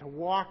ways, to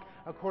walk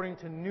according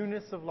to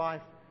newness of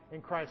life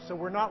in Christ. So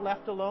we're not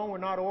left alone, we're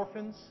not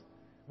orphans.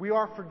 We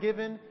are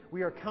forgiven,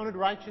 we are counted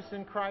righteous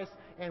in Christ,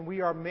 and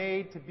we are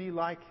made to be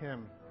like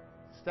Him,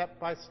 step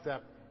by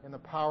step, in the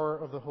power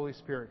of the Holy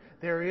Spirit.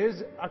 There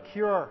is a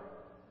cure.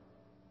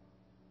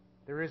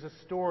 There is a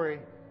story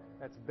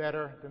that's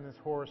better than this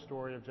horror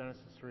story of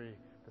Genesis 3.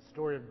 The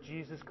story of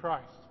Jesus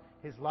Christ,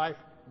 His life,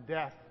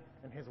 death,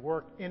 and His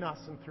work in us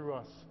and through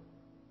us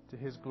to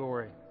His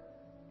glory.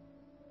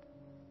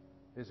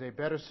 There's a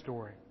better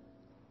story.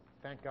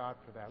 Thank God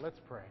for that. Let's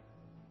pray.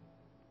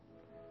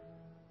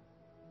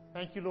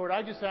 Thank you, Lord.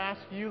 I just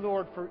ask you,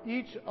 Lord, for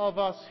each of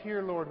us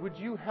here, Lord, would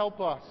you help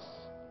us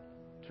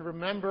to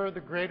remember the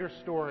greater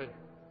story?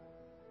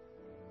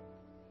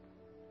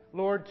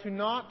 Lord, to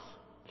not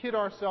kid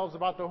ourselves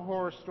about the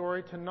horror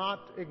story, to not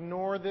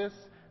ignore this,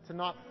 to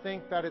not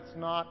think that it's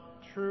not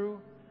true,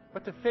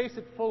 but to face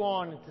it full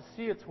on and to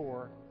see its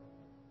horror.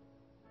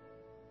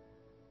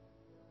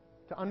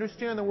 To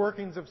understand the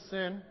workings of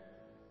sin,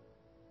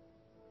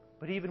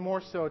 but even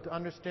more so to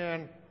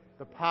understand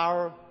the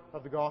power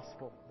of the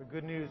gospel, the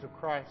good news of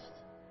Christ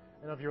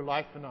and of your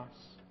life in us.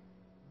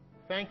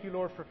 Thank you,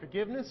 Lord, for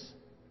forgiveness.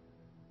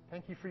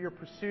 Thank you for your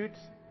pursuit.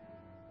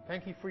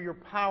 Thank you for your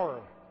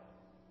power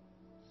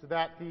so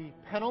that the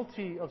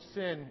penalty of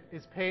sin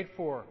is paid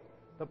for.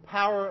 The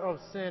power of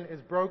sin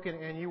is broken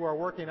and you are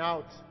working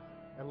out,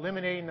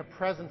 eliminating the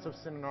presence of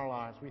sin in our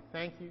lives. We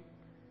thank you.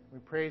 We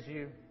praise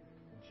you.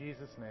 In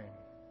Jesus' name,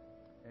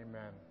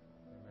 amen.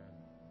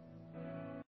 Amen.